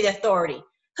 God gave me the authority.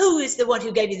 Who is the one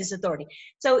who gave you this authority?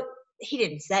 So he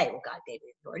didn't say, well, God gave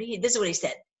me the authority. This is what he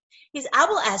said. He said, I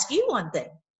will ask you one thing.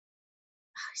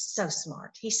 Oh, he's so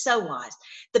smart. He's so wise.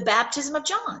 The baptism of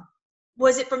John,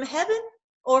 was it from heaven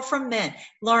or from men?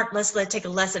 Let's take a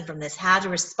lesson from this, how to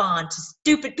respond to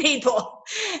stupid people,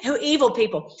 evil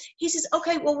people. He says,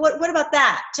 okay, well, what about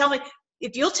that? Tell me,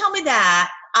 if you'll tell me that,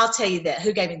 I'll tell you that,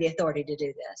 who gave me the authority to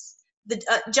do this.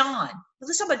 John.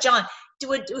 Let's talk about John.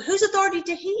 Whose authority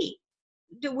did he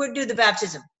do the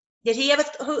baptism? Did he have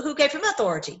who gave him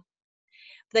authority?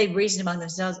 They reasoned among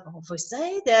themselves, if we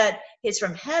say that it's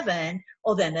from heaven,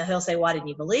 well, then he'll say, why didn't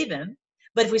you believe him?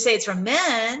 But if we say it's from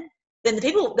men, then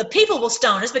the people will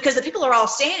stone us, because the people are all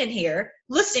standing here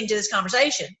listening to this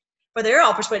conversation, for they're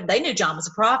all persuaded. They knew John was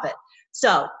a prophet.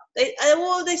 So they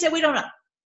said, we don't know.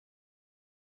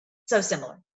 So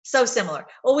similar.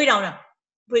 Well, we don't know.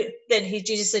 Then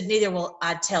Jesus said, neither will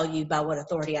I tell you by what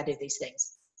authority I do these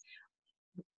things.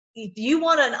 If you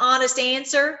want an honest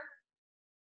answer,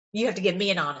 you have to give me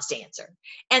an honest answer.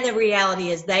 And the reality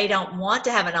is, they don't want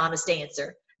to have an honest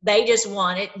answer. They just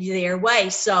want it their way,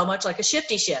 so much like a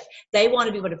shifty shift. They want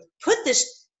to be able to put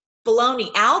this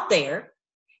baloney out there,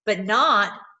 but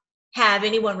not have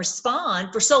anyone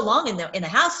respond. For so long in the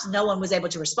House, no one was able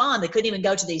to respond. They couldn't even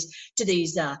go to these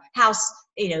House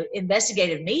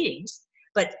investigative meetings.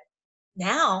 But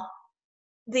now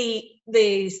the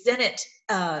Senate,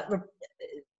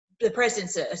 the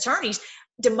president's attorneys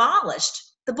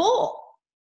demolished the bull.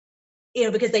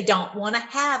 because they don't want to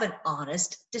have an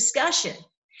honest discussion.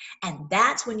 And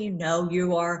that's when you know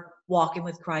you are walking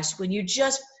with Christ, when you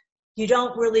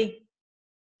don't really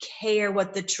care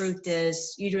what the truth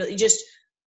is.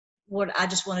 I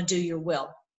just want to do your will.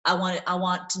 I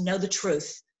want to know the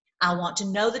truth. I want to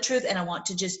know the truth, and I want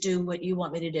to just do what you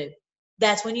want me to do.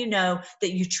 That's when you know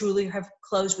that you truly have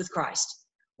closed with Christ.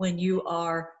 When you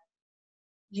are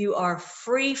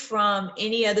free from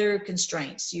any other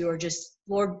constraints. You are just,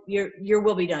 Lord, your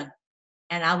will be done,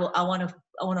 and I want to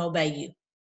obey you.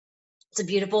 It's a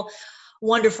beautiful,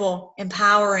 wonderful,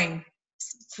 empowering,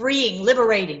 freeing,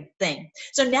 liberating thing.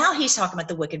 So now he's talking about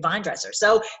the wicked vine dresser.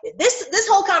 So this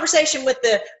whole conversation with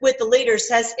the leaders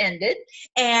has ended,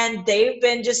 and they've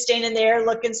been just standing there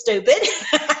looking stupid.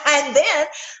 And then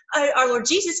our Lord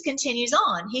Jesus continues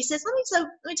on. He says, let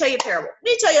me tell you a parable.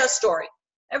 Let me tell you a story.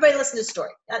 Everybody listen to the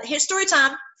story. Here's story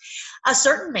time. A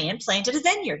certain man planted a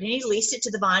vineyard, and he leased it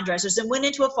to the vine dressers and went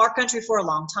into a far country for a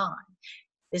long time.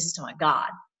 This is talking about God.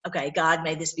 Okay, God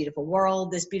made this beautiful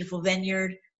world, this beautiful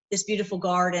vineyard, this beautiful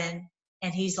garden,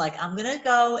 and he's like, I'm going to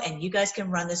go, and you guys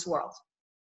can run this world.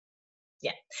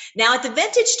 Yeah. Now, at the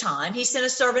vintage time, he sent a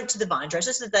servant to the vine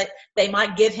dressers so that they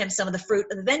might give him some of the fruit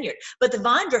of the vineyard. But the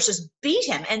vine dressers beat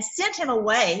him and sent him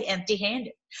away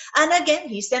empty-handed. And again,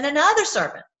 he sent another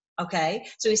servant. Okay,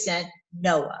 so he sent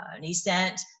Noah, and he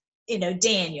sent,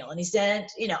 Daniel, and he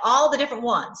sent, all the different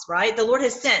ones, right? The Lord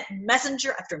has sent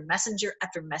messenger after messenger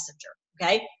after messenger,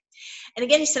 okay? And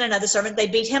again, he sent another servant. They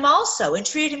beat him also and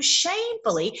treated him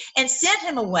shamefully and sent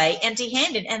him away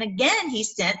empty-handed. And again, he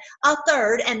sent a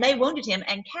third, and they wounded him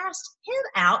and cast him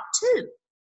out too.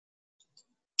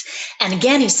 And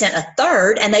again, he sent a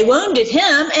third, and they wounded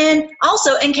him and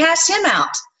cast him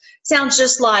out. Sounds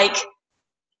just like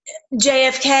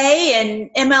JFK and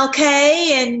MLK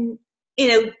and,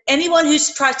 anyone who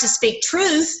tries to speak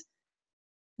truth.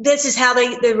 This is how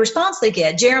the response they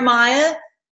get. Jeremiah,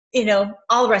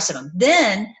 all the rest of them.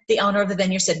 Then the owner of the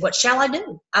vineyard said, what shall I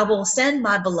do? I will send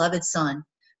my beloved son.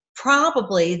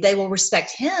 Probably they will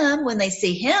respect him when they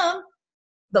see him.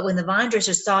 But when the vine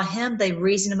dressers saw him, they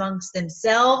reasoned amongst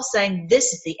themselves, saying,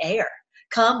 this is the heir.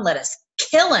 Come, let us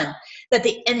kill him, that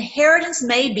the inheritance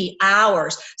may be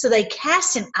ours. So they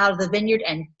cast him out of the vineyard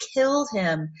and killed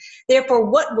him. Therefore,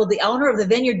 what will the owner of the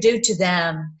vineyard do to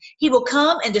them? He will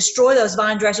come and destroy those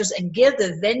vine dressers and give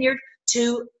the vineyard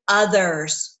to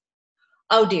others.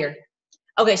 Oh dear.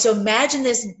 Okay, so imagine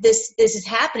this is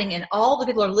happening, and all the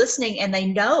people are listening, and they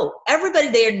know. Everybody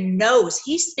there knows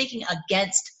he's speaking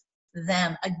against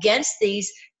them, against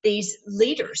these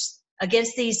leaders,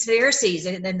 against these Pharisees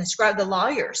and the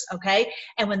lawyers, okay?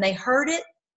 And when they heard it,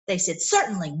 they said,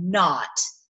 certainly not.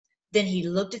 Then he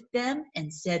looked at them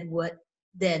and said, what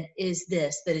then is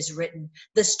this that is written?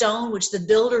 The stone which the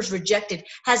builders rejected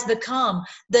has become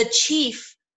the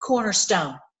chief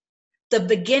cornerstone, the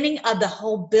beginning of the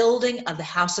whole building of the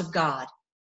house of God.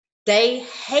 They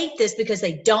hate this because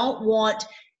they don't want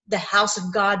the house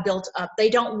of God built up. They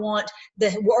don't want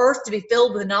the earth to be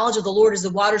filled with the knowledge of the Lord as the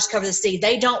waters cover the sea.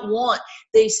 They don't want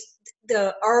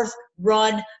the earth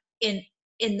run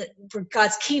for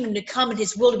God's kingdom to come and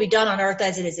his will to be done on earth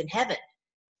as it is in heaven.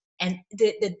 And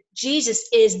the Jesus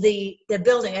is the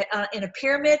building in a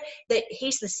pyramid, that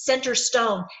he's the center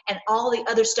stone, and all the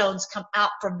other stones come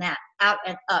out from that, out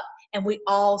and up, and we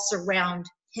all surround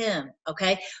him,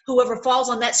 okay? Whoever falls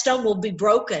on that stone will be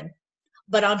broken,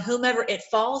 but on whomever it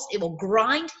falls, it will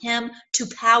grind him to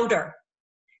powder.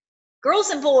 Girls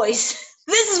and boys,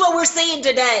 this is what we're seeing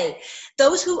today.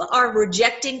 Those who are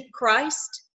rejecting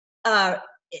Christ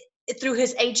through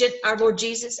his agent, our Lord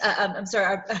Jesus,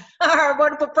 our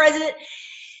wonderful president,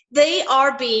 they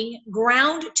are being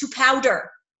ground to powder.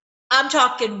 I'm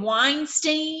talking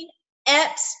Weinstein,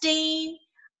 Epstein,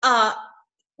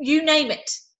 you name it,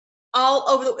 all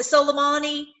over the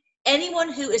Soleimani.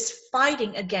 Anyone who is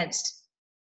fighting against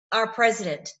our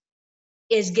president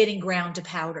is getting ground to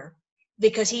powder,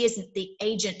 because he isn't the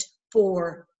agent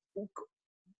for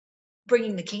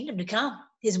bringing the kingdom to come,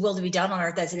 his will to be done on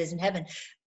earth as it is in heaven.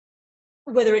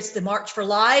 Whether it's the March for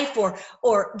Life or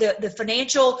the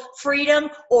financial freedom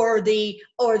or the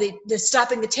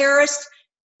stopping the terrorists,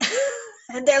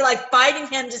 and they're like fighting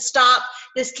him to stop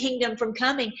this kingdom from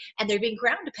coming, and they're being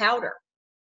ground to powder.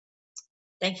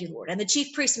 Thank you, Lord. And the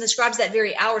chief priests and the scribes that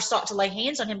very hour sought to lay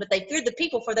hands on him, but they feared the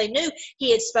people, for they knew he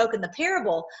had spoken the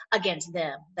parable against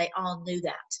them. They all knew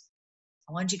that.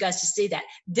 I wanted you guys to see that.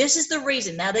 This is the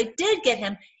reason. Now, they did get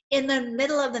him in the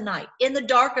middle of the night, in the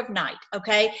dark of night,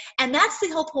 okay? And that's the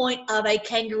whole point of a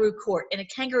kangaroo court. In a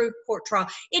kangaroo court trial,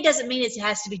 it doesn't mean it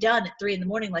has to be done at 3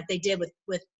 a.m. like they did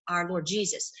with our Lord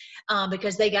Jesus,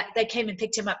 because they came and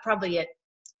picked him up probably at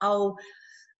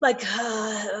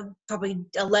probably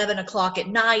 11 o'clock at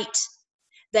night.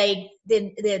 Then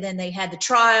they had the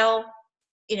trial,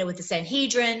 with the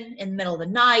Sanhedrin in the middle of the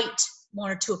night,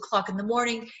 1 or 2 o'clock in the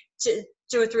morning, 2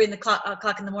 or 3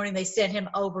 o'clock in the morning. They sent him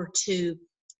over to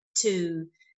Pilate.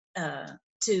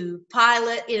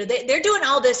 They're doing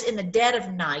all this in the dead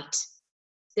of night.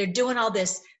 They're doing all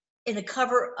this in the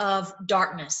cover of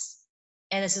darkness.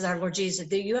 And this is our Lord Jesus.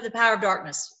 You have the power of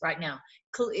darkness right now.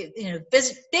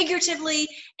 Figuratively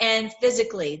and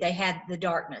physically, they had the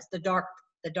darkness, the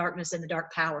darkness and the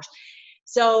dark powers.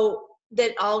 So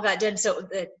that all got done. So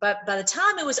but by the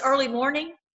time it was early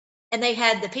morning, and they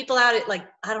had the people out at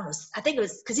I think it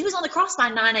was because he was on the cross by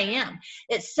 9 a.m.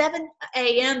 At 7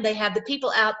 a.m. they have the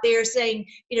people out there saying,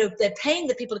 they're paying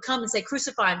the people to come and say,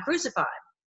 crucify him, crucify him.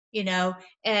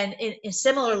 And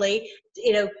similarly,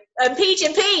 impeach,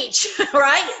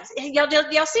 right?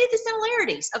 Y'all see the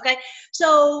similarities, okay?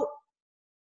 So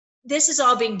this is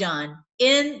all being done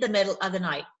in the middle of the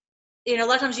night. A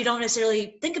lot of times you don't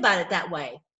necessarily think about it that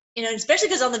way, especially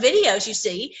because on the videos you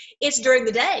see, it's during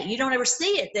the day. You don't ever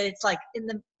see it, that it's like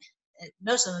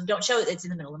most of them don't show it, it's in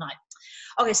the middle of the night.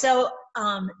 Okay, so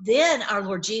then our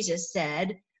Lord Jesus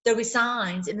said, there'll be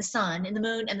signs in the sun, in the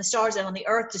moon, and the stars, and on the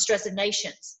earth, distress of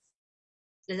nations.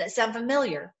 Does that sound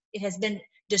familiar? It has been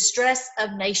distress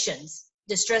of nations.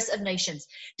 Distress of nations.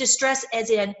 Distress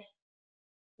as in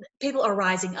people are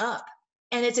rising up.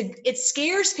 And it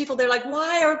scares people. They're like,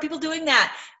 why are people doing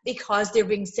that? Because we're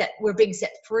being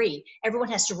set free. Everyone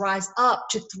has to rise up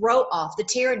to throw off the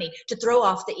tyranny, to throw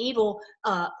off the evil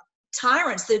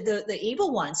tyrants, the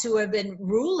evil ones who have been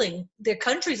ruling their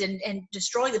countries and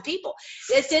destroying the people.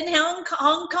 It's in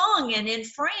Hong Kong and in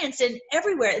France and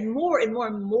everywhere, and more and more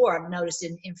and more. I've noticed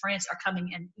in France are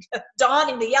coming and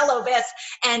donning the yellow vest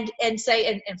and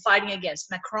fighting against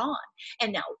Macron.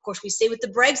 And now, of course, we see with the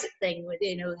Brexit thing,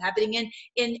 happening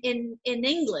in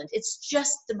England. It's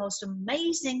just the most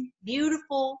amazing,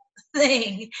 beautiful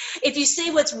thing if you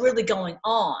see what's really going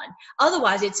on.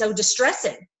 Otherwise, it's so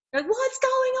distressing. Like, what's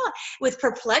going on? With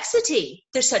perplexity.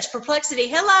 There's such perplexity.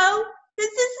 Hello? This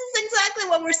is exactly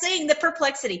what we're seeing, the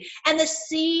perplexity. And the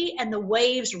sea and the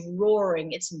waves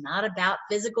roaring. It's not about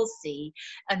physical sea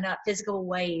and not physical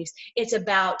waves. It's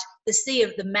about the sea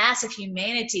of the mass of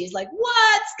humanity. Is like,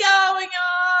 what's going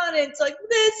on? It's like,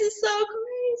 this is so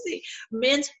crazy.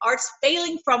 Men's hearts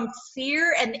failing from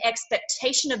fear and the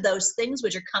expectation of those things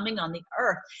which are coming on the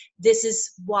earth. This is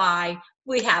why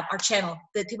we have our channel,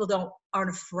 that people aren't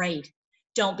afraid.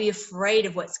 Don't be afraid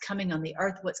of what's coming on the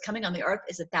earth. What's coming on the earth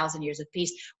is 1,000 years of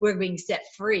peace. We're being set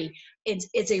free.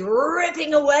 It's a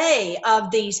ripping away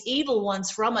of these evil ones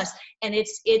from us, and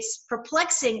it's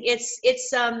perplexing. It's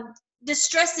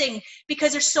distressing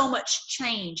because there's so much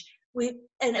change. We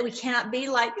cannot be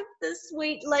like the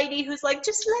sweet lady who's like,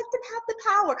 just let them have the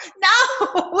power.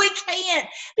 No, we can't,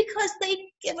 because they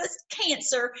give us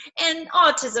cancer and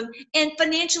autism and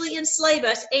financially enslave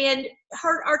us and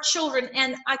hurt our children.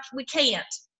 And we can't.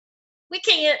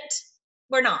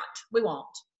 We're not. We won't.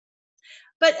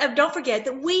 But don't forget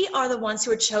that we are the ones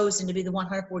who are chosen to be the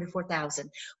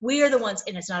 144,000. We are the ones,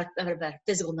 and it's not a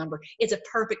physical number. It's a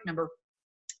perfect number.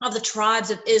 Of the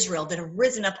tribes of Israel that have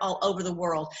risen up all over the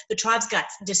world. The tribes got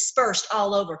dispersed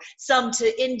all over, some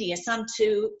to India, some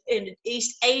to in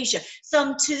East Asia,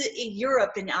 some to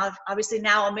Europe, and obviously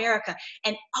now America.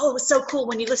 And it was so cool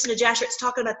when you listen to Jasher, it's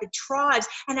talking about the tribes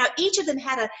and how each of them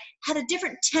had a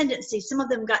different tendency. Some of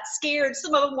them got scared.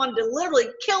 Some of them wanted to literally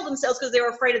kill themselves because they were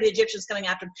afraid of the Egyptians coming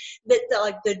after them.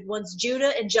 Like the ones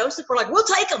Judah and Joseph were like, we'll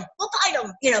take them, we'll fight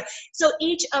them. So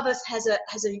each of us has a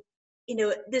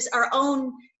this our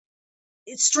own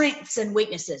strengths and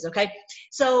weaknesses. Okay,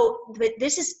 so but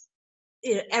this is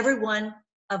every one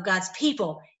of God's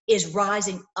people is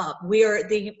rising up. We are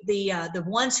the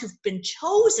ones who've been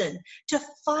chosen to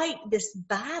fight this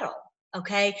battle.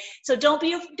 Okay, so don't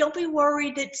be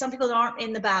worried that some people aren't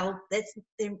in the battle.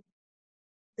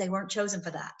 They weren't chosen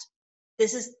for that.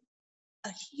 This is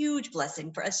a huge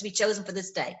blessing for us to be chosen for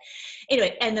this day.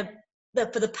 Anyway, and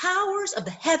for the powers of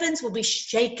the heavens will be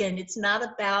shaken. It's not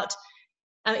about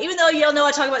even though y'all know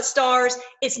I talk about stars,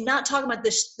 it's not talking about the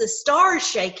stars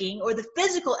shaking or the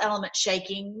physical element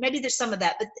shaking. Maybe there's some of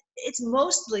that, but it's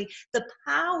mostly the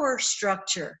power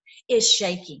structure is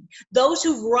shaking. Those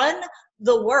who run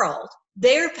the world,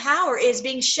 their power is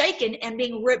being shaken and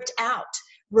being ripped out,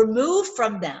 removed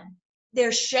from them.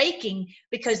 They're shaking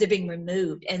because they're being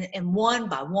removed, and one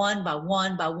by one by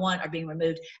one by one are being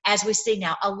removed. As we see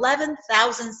now,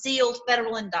 11,000 sealed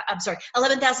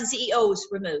 11,000 CEOs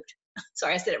removed.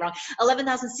 Sorry, I said it wrong.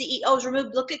 11,000 CEOs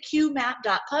removed. Look at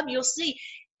qmap.pub. You'll see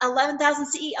 11,000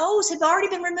 CEOs have already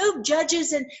been removed,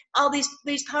 judges and all these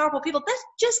powerful people. That's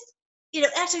just,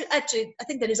 actually, I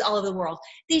think that is all over the world.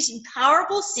 These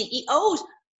powerful CEOs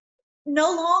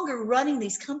no longer running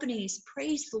these companies.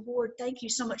 Praise the Lord. Thank you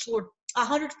so much, Lord.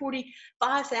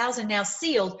 145,000 now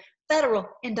sealed federal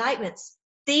indictments.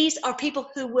 These are people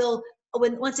who will,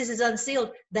 once this is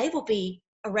unsealed, they will be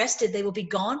arrested. They will be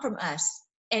gone from us.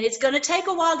 And it's going to take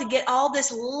a while to get all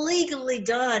this legally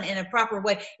done in a proper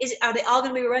way. Are they all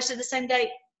going to be arrested the same day?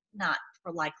 Not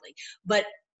for likely. But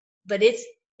it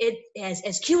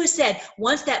as Q has said,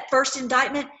 once that first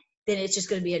indictment, then it's just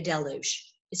going to be a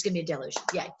deluge. It's going to be a deluge.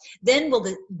 Yeah. Then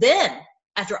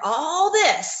after all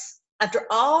this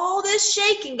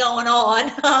shaking going on,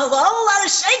 a whole lot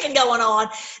of shaking going on,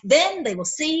 then they will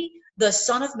see the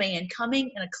Son of Man coming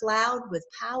in a cloud with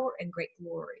power and great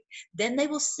glory. Then they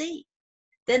will see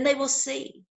the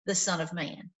Son of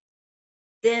Man.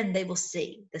 Then they will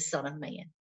see the Son of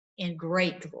Man in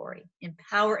great glory, in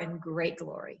power and great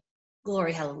glory.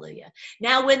 Glory, hallelujah.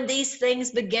 Now, when these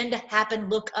things begin to happen,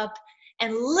 look up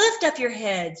and lift up your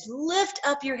heads. Lift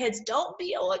up your heads. Don't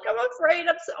be like, I'm afraid,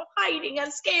 I'm so hiding, I'm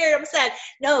scared, I'm sad.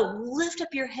 No, lift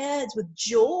up your heads with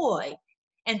joy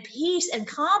and peace and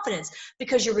confidence,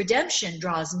 because your redemption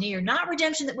draws near. Not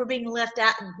redemption that we're being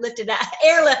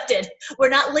airlifted. We're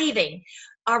not leaving.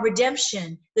 Our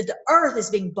redemption, that the earth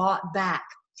is being bought back.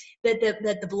 That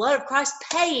the blood of Christ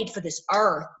paid for this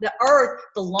earth. The earth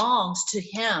belongs to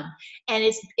him. And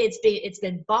it's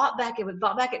been bought back. It was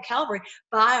bought back at Calvary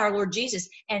by our Lord Jesus,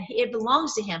 and it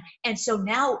belongs to him. And so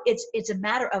now it's a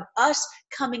matter of us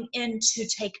coming in to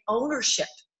take ownership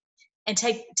and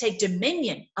take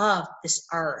dominion of this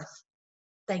earth.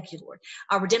 Thank you, Lord.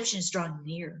 Our redemption is drawing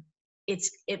near.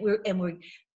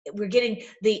 We're getting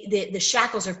the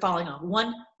shackles are falling off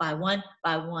one by one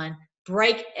by one.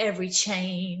 Break every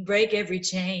chain, break every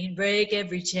chain, break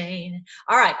every chain.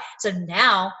 All right. So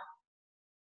now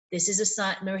this is a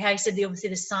sign. Remember how you said you'll see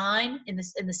the sign in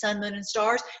the sun, moon, and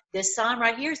stars? This sign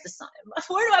right here is the sign.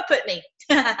 Where do I put me?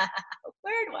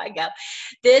 Where do I go?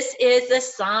 This is the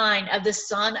sign of the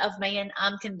Son of Man.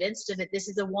 I'm convinced of it. This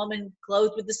is a woman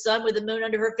clothed with the sun, with the moon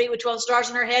under her feet, with 12 stars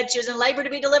in her head. She was in labor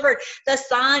to be delivered. The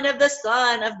sign of the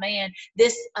Son of Man.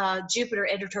 This Jupiter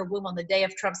entered her womb on the day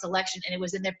of Trump's election, and it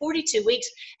was in there 42 weeks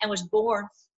and was birth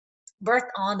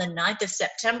on the 9th of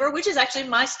September, which is actually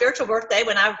my spiritual birthday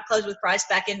when I closed with Christ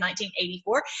back in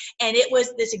 1984. And it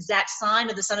was this exact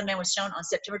sign of the Son of Man was shown on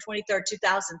September 23rd,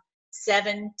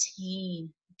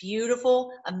 2017.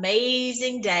 Beautiful,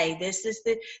 amazing day. This is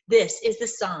the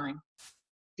sign.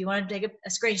 If you want to take a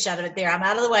screenshot of it there, I'm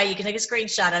out of the way. You can take a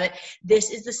screenshot of it.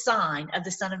 This is the sign of the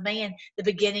Son of Man, the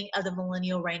beginning of the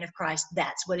millennial reign of Christ.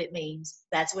 That's what it means.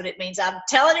 That's what it means. I'm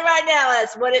telling you right now,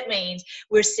 that's what it means.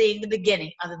 We're seeing the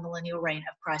beginning of the millennial reign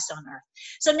of Christ on earth.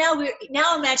 So now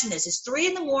imagine this. It's 3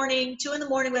 in the morning, 2 in the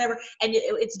morning, whatever, and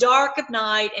it's dark of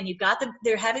night, and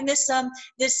they're having this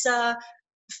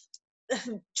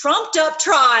trumped up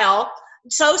trial,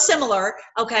 so similar,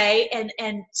 okay,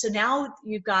 and so now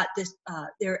you've got this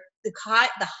the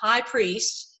high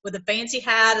priest with the fancy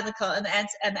hat and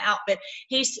the outfit.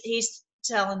 He's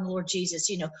telling the Lord Jesus,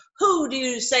 who do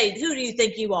you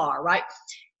think you are, right?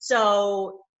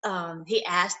 So they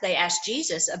asked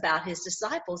Jesus about his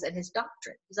disciples and his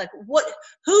doctrine. He's like,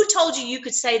 who told you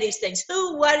could say these things?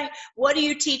 What are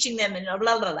you teaching them? And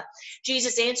blah, blah, blah.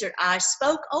 Jesus answered, I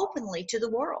spoke openly to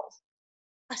the world.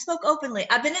 I spoke openly.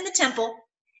 I've been in the temple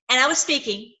and I was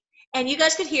speaking and you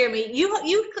guys could hear me.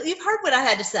 You've heard what I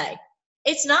had to say.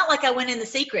 It's not like I went in the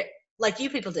secret like you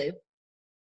people do.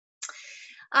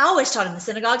 I always taught in the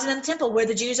synagogues and in the temple where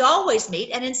the Jews always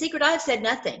meet, and in secret I have said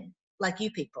nothing like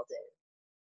you people do.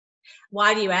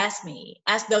 Why do you ask me?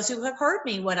 Ask those who have heard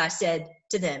me what I said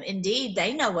to them. Indeed,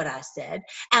 they know what I said.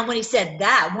 And when he said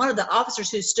that, one of the officers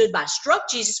who stood by struck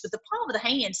Jesus with the palm of the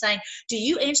hand, saying, do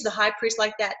you answer the high priest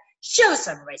like that? Show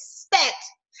some respect.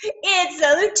 It's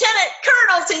a lieutenant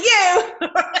colonel to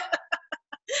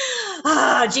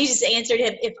you. Jesus answered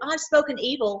him, if I've spoken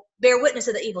evil, bear witness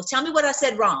of the evil. Tell me what I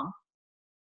said wrong.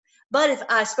 But if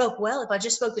I spoke well, if I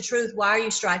just spoke the truth, why are you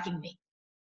striking me?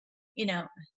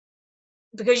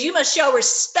 Because you must show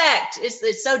respect.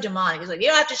 It's so demonic. It's like, you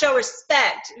don't have to show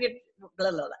respect. Blah,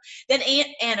 blah, blah. Then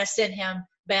Anna sent him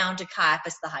bound to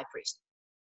Caiaphas, the high priest.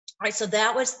 All right, so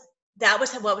that was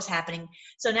what was happening.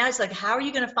 So now it's like, how are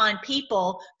you going to find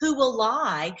people who will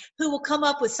lie, who will come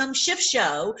up with some shift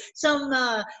show, some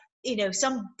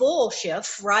bullshit,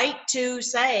 right, to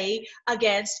say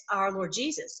against our Lord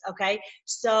Jesus? Okay,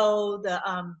 so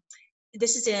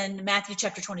this is in Matthew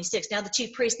chapter 26. Now the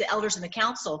chief priests, the elders, and the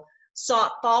council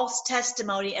sought false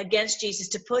testimony against Jesus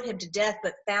to put him to death,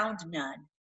 but found none.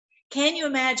 Can you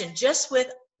imagine? Just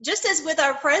as with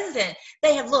our president,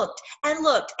 they have looked and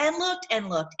looked and looked and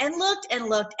looked and looked and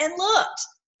looked and looked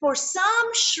for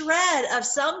some shred of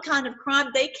some kind of crime.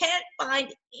 They can't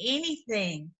find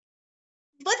anything.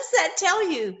 What does that tell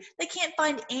you? They can't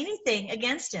find anything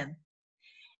against him.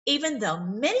 Even though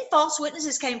many false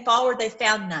witnesses came forward, they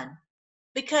found none,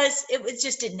 because it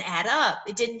just didn't add up.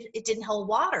 It didn't hold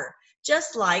water.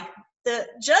 Just like the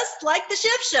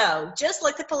Schiff show, just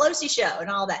like the Pelosi show and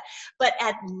all that. But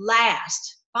at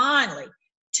last, finally,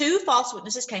 2 false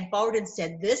witnesses came forward and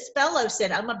said, this fellow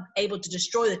said, I'm able to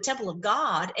destroy the temple of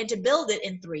God and to build it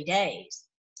in 3 days.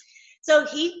 So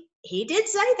he did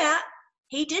say that.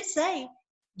 He did say,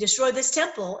 destroy this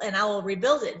temple and I will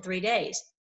rebuild it in 3 days.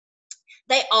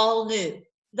 They all knew.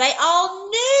 They all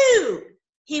knew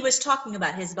he was talking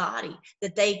about his body,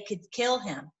 that they could kill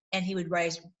him and he would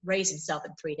raise himself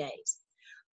in 3 days.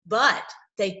 But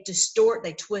they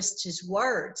twist his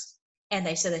words. And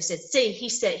they said, see, he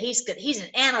said he's an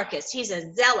anarchist. He's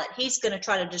a zealot. He's going to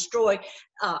try to destroy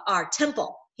our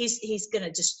temple. He's going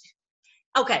to just,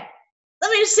 okay,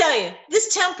 let me just tell you,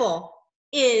 this temple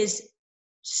is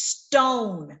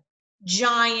stone,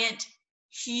 giant,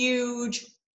 huge,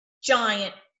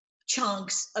 giant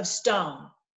chunks of stone.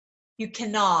 You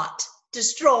cannot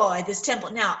destroy this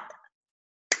temple. Now,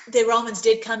 the Romans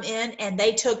did come in and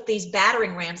they took these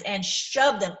battering rams and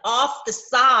shoved them off the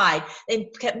side and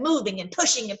kept moving and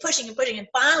pushing and pushing and pushing. And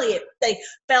finally they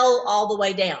fell all the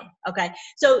way down. Okay.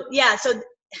 So yeah, so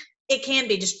it can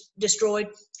be destroyed,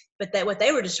 but what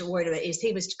they were just worried about is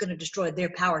he was going to destroy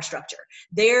their power structure,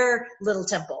 their little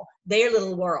temple, their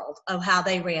little world of how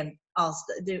they ran,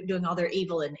 doing all their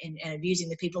evil and abusing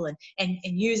the people and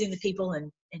using the people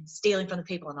and stealing from the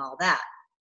people and all that.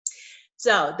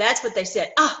 So that's what they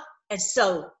said. And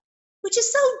so, which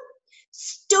is so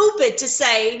stupid to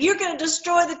say, you're going to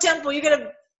destroy the temple. You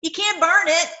can't burn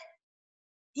it.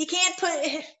 You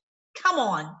can't come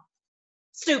on.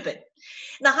 Stupid.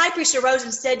 And the high priest arose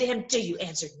and said to him, do you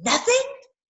answer nothing?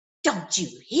 Don't you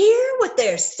hear what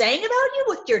they're saying about you,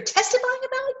 what you're testifying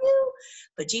about you?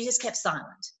 But Jesus kept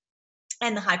silent.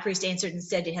 And the high priest answered and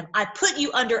said to him, I put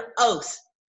you under oath.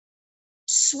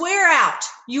 Swear out.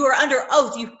 You are under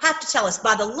oath. You have to tell us,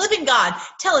 by the living God,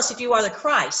 tell us if you are the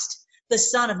Christ, the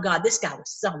Son of God. This guy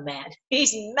was so mad.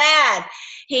 He's mad.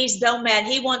 He's so mad.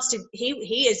 He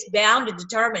is bound and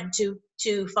determined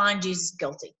to find Jesus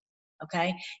guilty.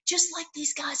 Okay? Just like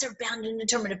these guys are bound and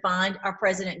determined to find our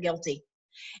president guilty.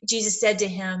 Jesus said to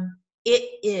him,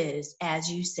 it is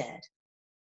as you said.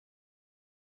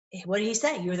 What did he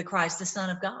say? You're the Christ, the Son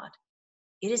of God.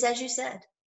 It is as you said.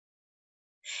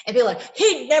 And be like,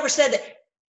 he never said that.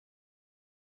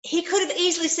 He could have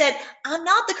easily said, I'm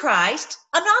not the Christ.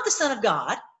 I'm not the Son of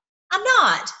God. I'm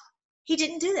not. He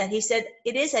didn't do that. He said,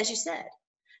 it is as you said.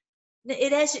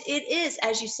 It is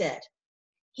as you said.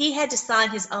 He had to sign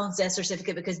his own death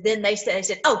certificate, because then they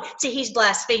said, oh, see, he's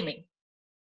blaspheming.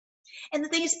 And the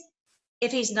thing is,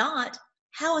 if he's not,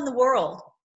 how in the world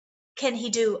can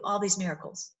he do all these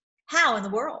miracles? How in the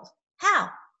world? How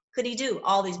could he do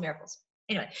all these miracles?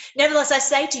 Anyway, nevertheless, I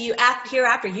say to you,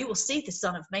 hereafter you will see the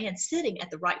Son of Man sitting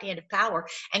at the right hand of power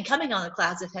and coming on the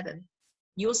clouds of heaven.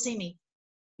 You will see me.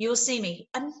 You will see me.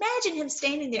 Imagine him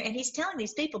standing there and he's telling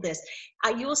these people this.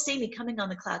 You will see me coming on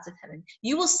the clouds of heaven.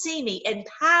 You will see me in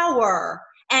power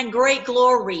and great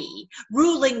glory,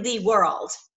 ruling the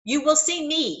world. You will see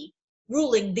me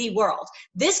ruling the world.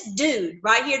 This dude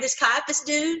right here, this Caiaphas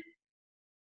dude,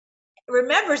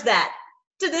 remembers that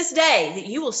to this day, that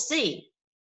you will see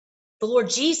the Lord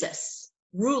Jesus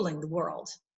ruling the world.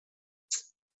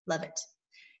 Love it.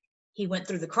 He went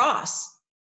through the cross,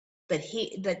 but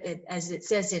as it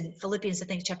says in Philippians, I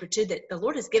think chapter 2, that the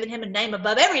Lord has given him a name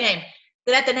above every name,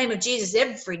 that at the name of Jesus,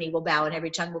 every knee will bow and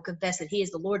every tongue will confess that he is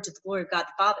the Lord, to the glory of God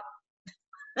the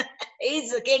Father.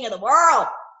 He's the King of the world.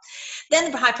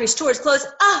 Then the high priest tore his clothes.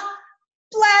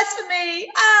 Blasphemy.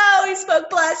 Oh, he spoke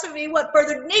blasphemy. What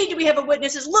further need do we have of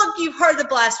witnesses? Look, you've heard the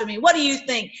blasphemy. What do you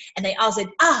think? And they all said,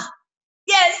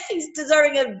 yes, he's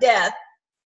deserving of death.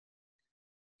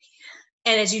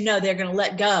 And as you know, they're going to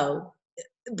let go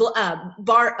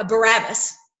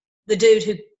Barabbas, the dude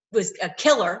who was a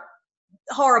killer,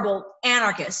 horrible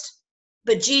anarchist.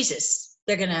 But Jesus,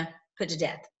 they're going to put to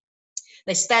death.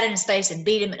 They spat in his face and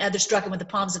beat him, and others struck him with the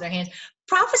palms of their hands.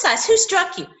 Prophesize, who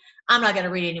struck you? I'm not going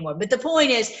to read it anymore. But the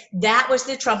point is, that was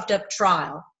the trumped up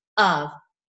trial of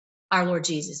our Lord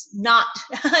Jesus.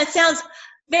 It sounds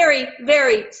very,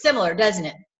 very similar, doesn't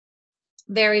it?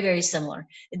 Very, very similar.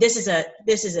 This is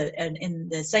in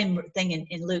the same thing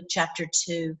in Luke chapter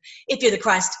 2. If you're the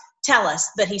Christ, tell us.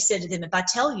 But he said to them, if I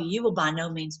tell you, you will by no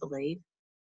means believe.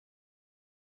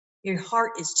 Your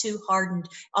heart is too hardened.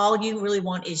 All you really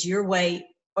want is your way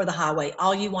or the highway.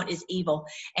 All you want is evil,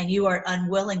 and you are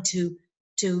unwilling to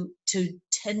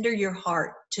tender your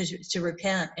heart to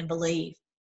repent and believe.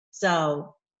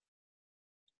 So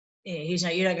you're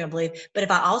not going to believe. But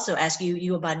if I also ask you,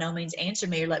 you will by no means answer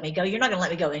me or let me go. You're not going to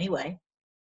let me go anyway.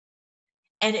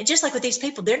 And just like with these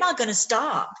people, they're not going to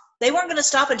stop. They weren't going to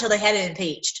stop until they had it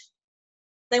impeached.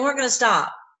 They weren't going to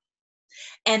stop.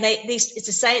 And it's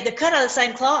the same. They're cut out of the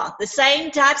same cloth. The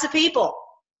same types of people,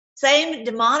 same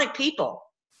demonic people,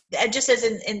 just as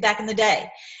in back in the day.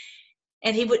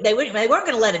 And they weren't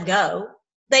going to let him go.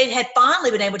 They had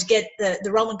finally been able to get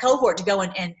the Roman cohort to go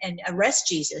and arrest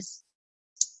Jesus.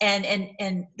 And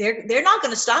they're not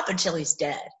going to stop until he's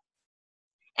dead.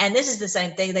 And this is the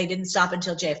same thing. They didn't stop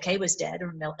until JFK was dead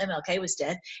or MLK was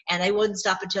dead. And they wouldn't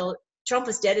stop until Trump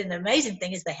was dead. And the amazing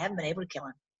thing is they haven't been able to kill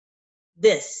him.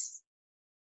 This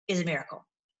is a miracle.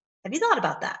 Have you thought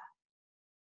about that?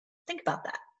 Think about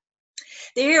that.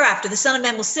 The hereafter, the Son of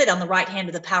Man will sit on the right hand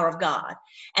of the power of God.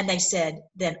 And they said,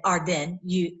 are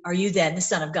you then the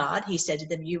Son of God? He said to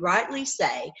them, you rightly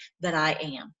say that I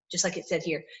am. Just like it said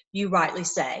here, you rightly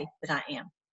say that I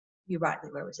am. You rightly,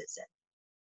 where was it said?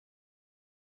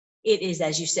 It is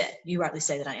as you said. You rightly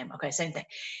say that I am. Okay, same thing.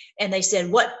 And they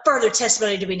said, what further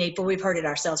testimony do we need? For we've heard it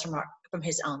ourselves from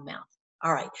his own mouth.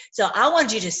 All right. So I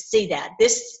wanted you to see that.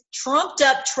 This trumped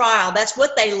up trial, that's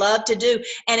what they love to do.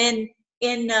 And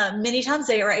in many times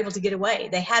they are able to get away.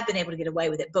 They have been able to get away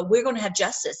with it. But we're going to have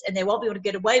justice, and they won't be able to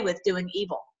get away with doing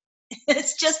evil.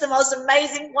 It's just the most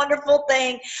amazing, wonderful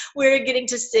thing we're getting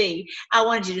to see. I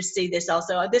wanted you to see this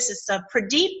also. This is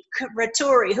Pradeep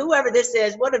Raturi, whoever this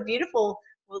is. What a beautiful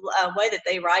way that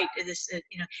they write this.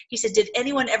 He said, did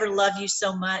anyone ever love you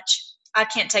so much? I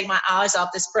can't take my eyes off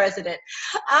this president.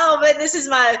 Oh, but this is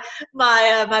my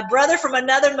brother from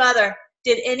another mother.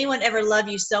 Did anyone ever love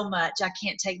you so much? I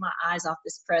can't take my eyes off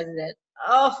this president.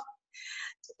 Oh,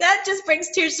 that just brings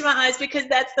tears to my eyes, because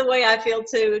that's the way I feel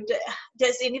too.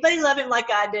 Does anybody love him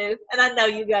like I do? And I know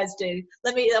you guys do.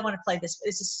 I want to play this.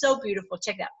 This is so beautiful.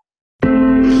 Check it out.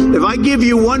 If I give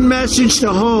you one message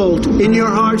to hold in your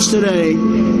hearts today,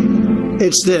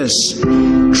 it's this.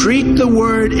 Treat the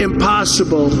word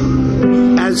impossible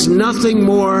as nothing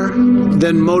more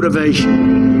than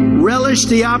motivation. Relish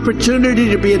the opportunity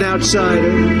to be an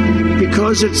outsider,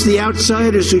 because it's the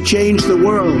outsiders who change the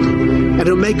world and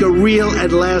who make a real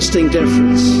and lasting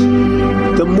difference.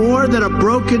 The more that a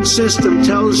broken system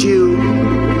tells you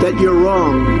that you're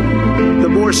wrong, the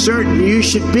more certain you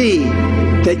should be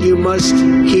that you must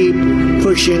keep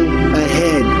pushing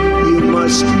ahead. You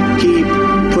must keep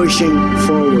pushing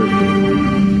forward.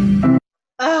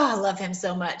 Oh, I love him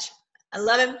so much. I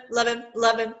love him, love him,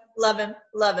 love him, love him,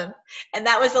 love him. And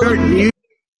that was the look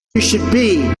you should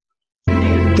be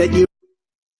that you.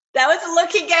 That was the look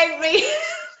he gave me.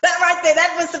 That right there,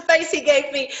 that was the face he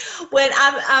gave me when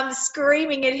I'm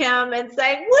screaming at him and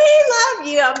saying, we love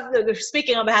you. I'm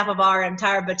speaking on behalf of our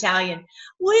entire battalion.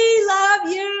 We love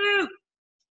you.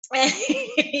 And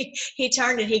he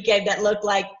turned and he gave that look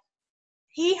like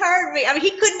he heard me. I mean,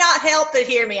 he could not help but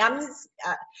hear me.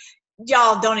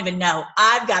 Y'all don't even know.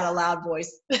 I've got a loud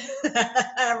voice.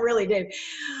 I really do.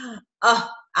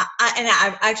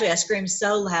 I screamed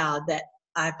so loud that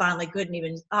I finally couldn't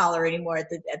even holler anymore at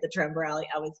the Trump rally.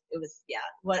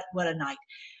 What a night.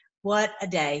 What a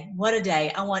day. What a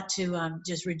day. I want to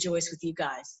just rejoice with you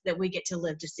guys that we get to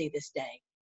live to see this day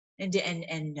and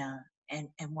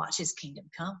watch his kingdom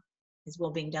come. His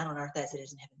will being done on earth as it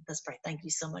is in heaven. Let's pray. Thank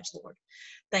you so much, Lord.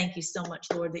 Thank you so much,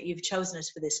 Lord, that you've chosen us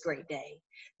for this great day.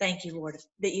 Thank you, Lord,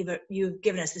 that you've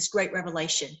given us this great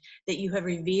revelation that you have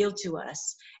revealed to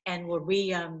us. And Lord,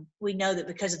 we know that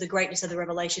because of the greatness of the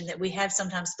revelation that we have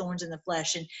sometimes thorns in the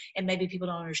flesh, and maybe people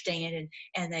don't understand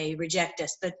and they reject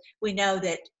us. But we know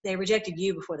that they rejected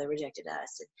you before they rejected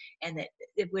us, and that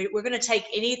we're going to take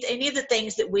any of the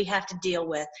things that we have to deal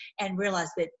with and realize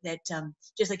that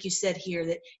just like you said here,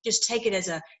 that just take it as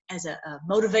a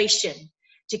motivation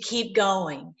to keep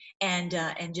going and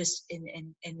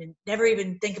never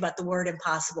even think about the word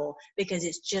impossible, because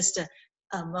it's just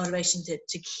a motivation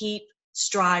to keep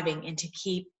striving and to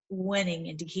keep winning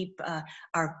and to keep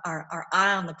our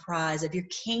eye on the prize of your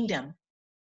kingdom.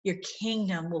 Your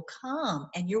kingdom will come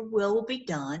and your will be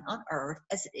done on earth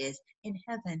as it is in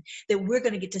heaven. That we're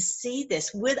going to get to see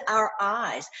this with our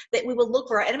eyes, that we will look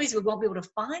for our enemies, we won't be able to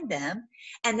find them,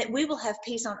 and that we will have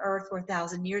peace on earth for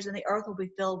 1,000 years, and the earth will be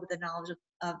filled with the knowledge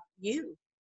of you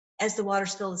as the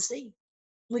waters fill the sea.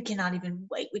 We cannot even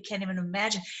wait. We can't even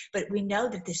imagine, but we know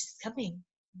that this is coming.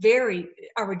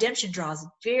 Our redemption draws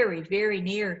very, very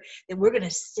near, that we're going to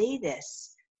see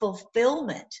this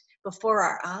fulfillment before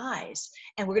our eyes.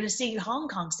 And we're going to see Hong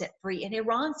Kong set free, and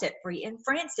Iran set free, and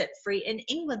France set free, and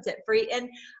England set free, and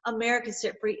America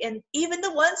set free. And even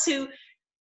the ones who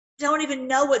don't even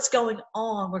know what's going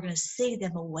on, we're going to see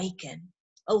them awaken.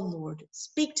 Oh Lord,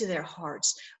 speak to their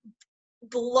hearts.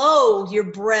 Blow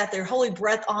your breath, their holy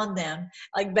breath on them.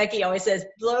 Like Becky always says,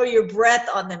 blow your breath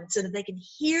on them so that they can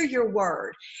hear your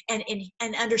word and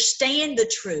understand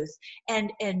the truth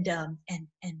and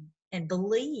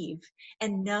believe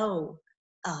and know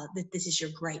that this is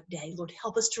your great day. Lord,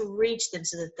 help us to reach them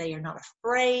so that they are not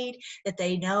afraid, that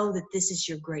they know that this is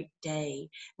your great day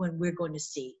when we're going to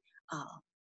see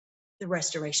the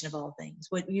restoration of all things,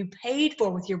 what you paid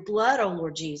for with your blood, oh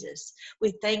Lord Jesus.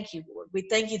 We thank you, Lord. We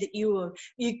thank you that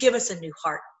you give us a new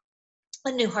heart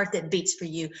that beats for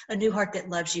you, a new heart that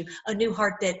loves you, a new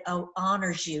heart that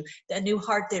honors you, a new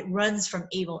heart that runs from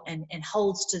evil and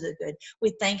holds to the good.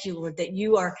 We thank you, Lord, that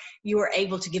you are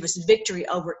able to give us victory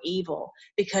over evil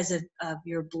because of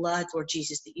your blood, Lord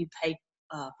Jesus, that you paid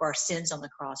for our sins on the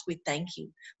cross. We thank you.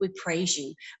 We praise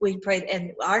you. We pray,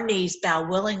 and our knees bow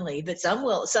willingly, but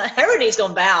every knee's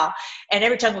going to bow, and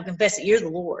every tongue will confess that you're the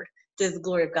Lord, to the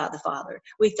glory of God the Father.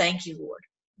 We thank you, Lord,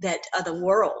 that the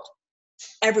world,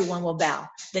 everyone will bow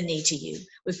the knee to you.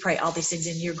 We pray all these things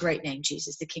in your great name,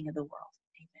 Jesus, the King of the world.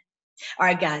 Amen. All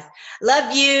right, guys.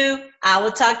 Love you. I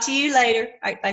will talk to you later. All right, bye.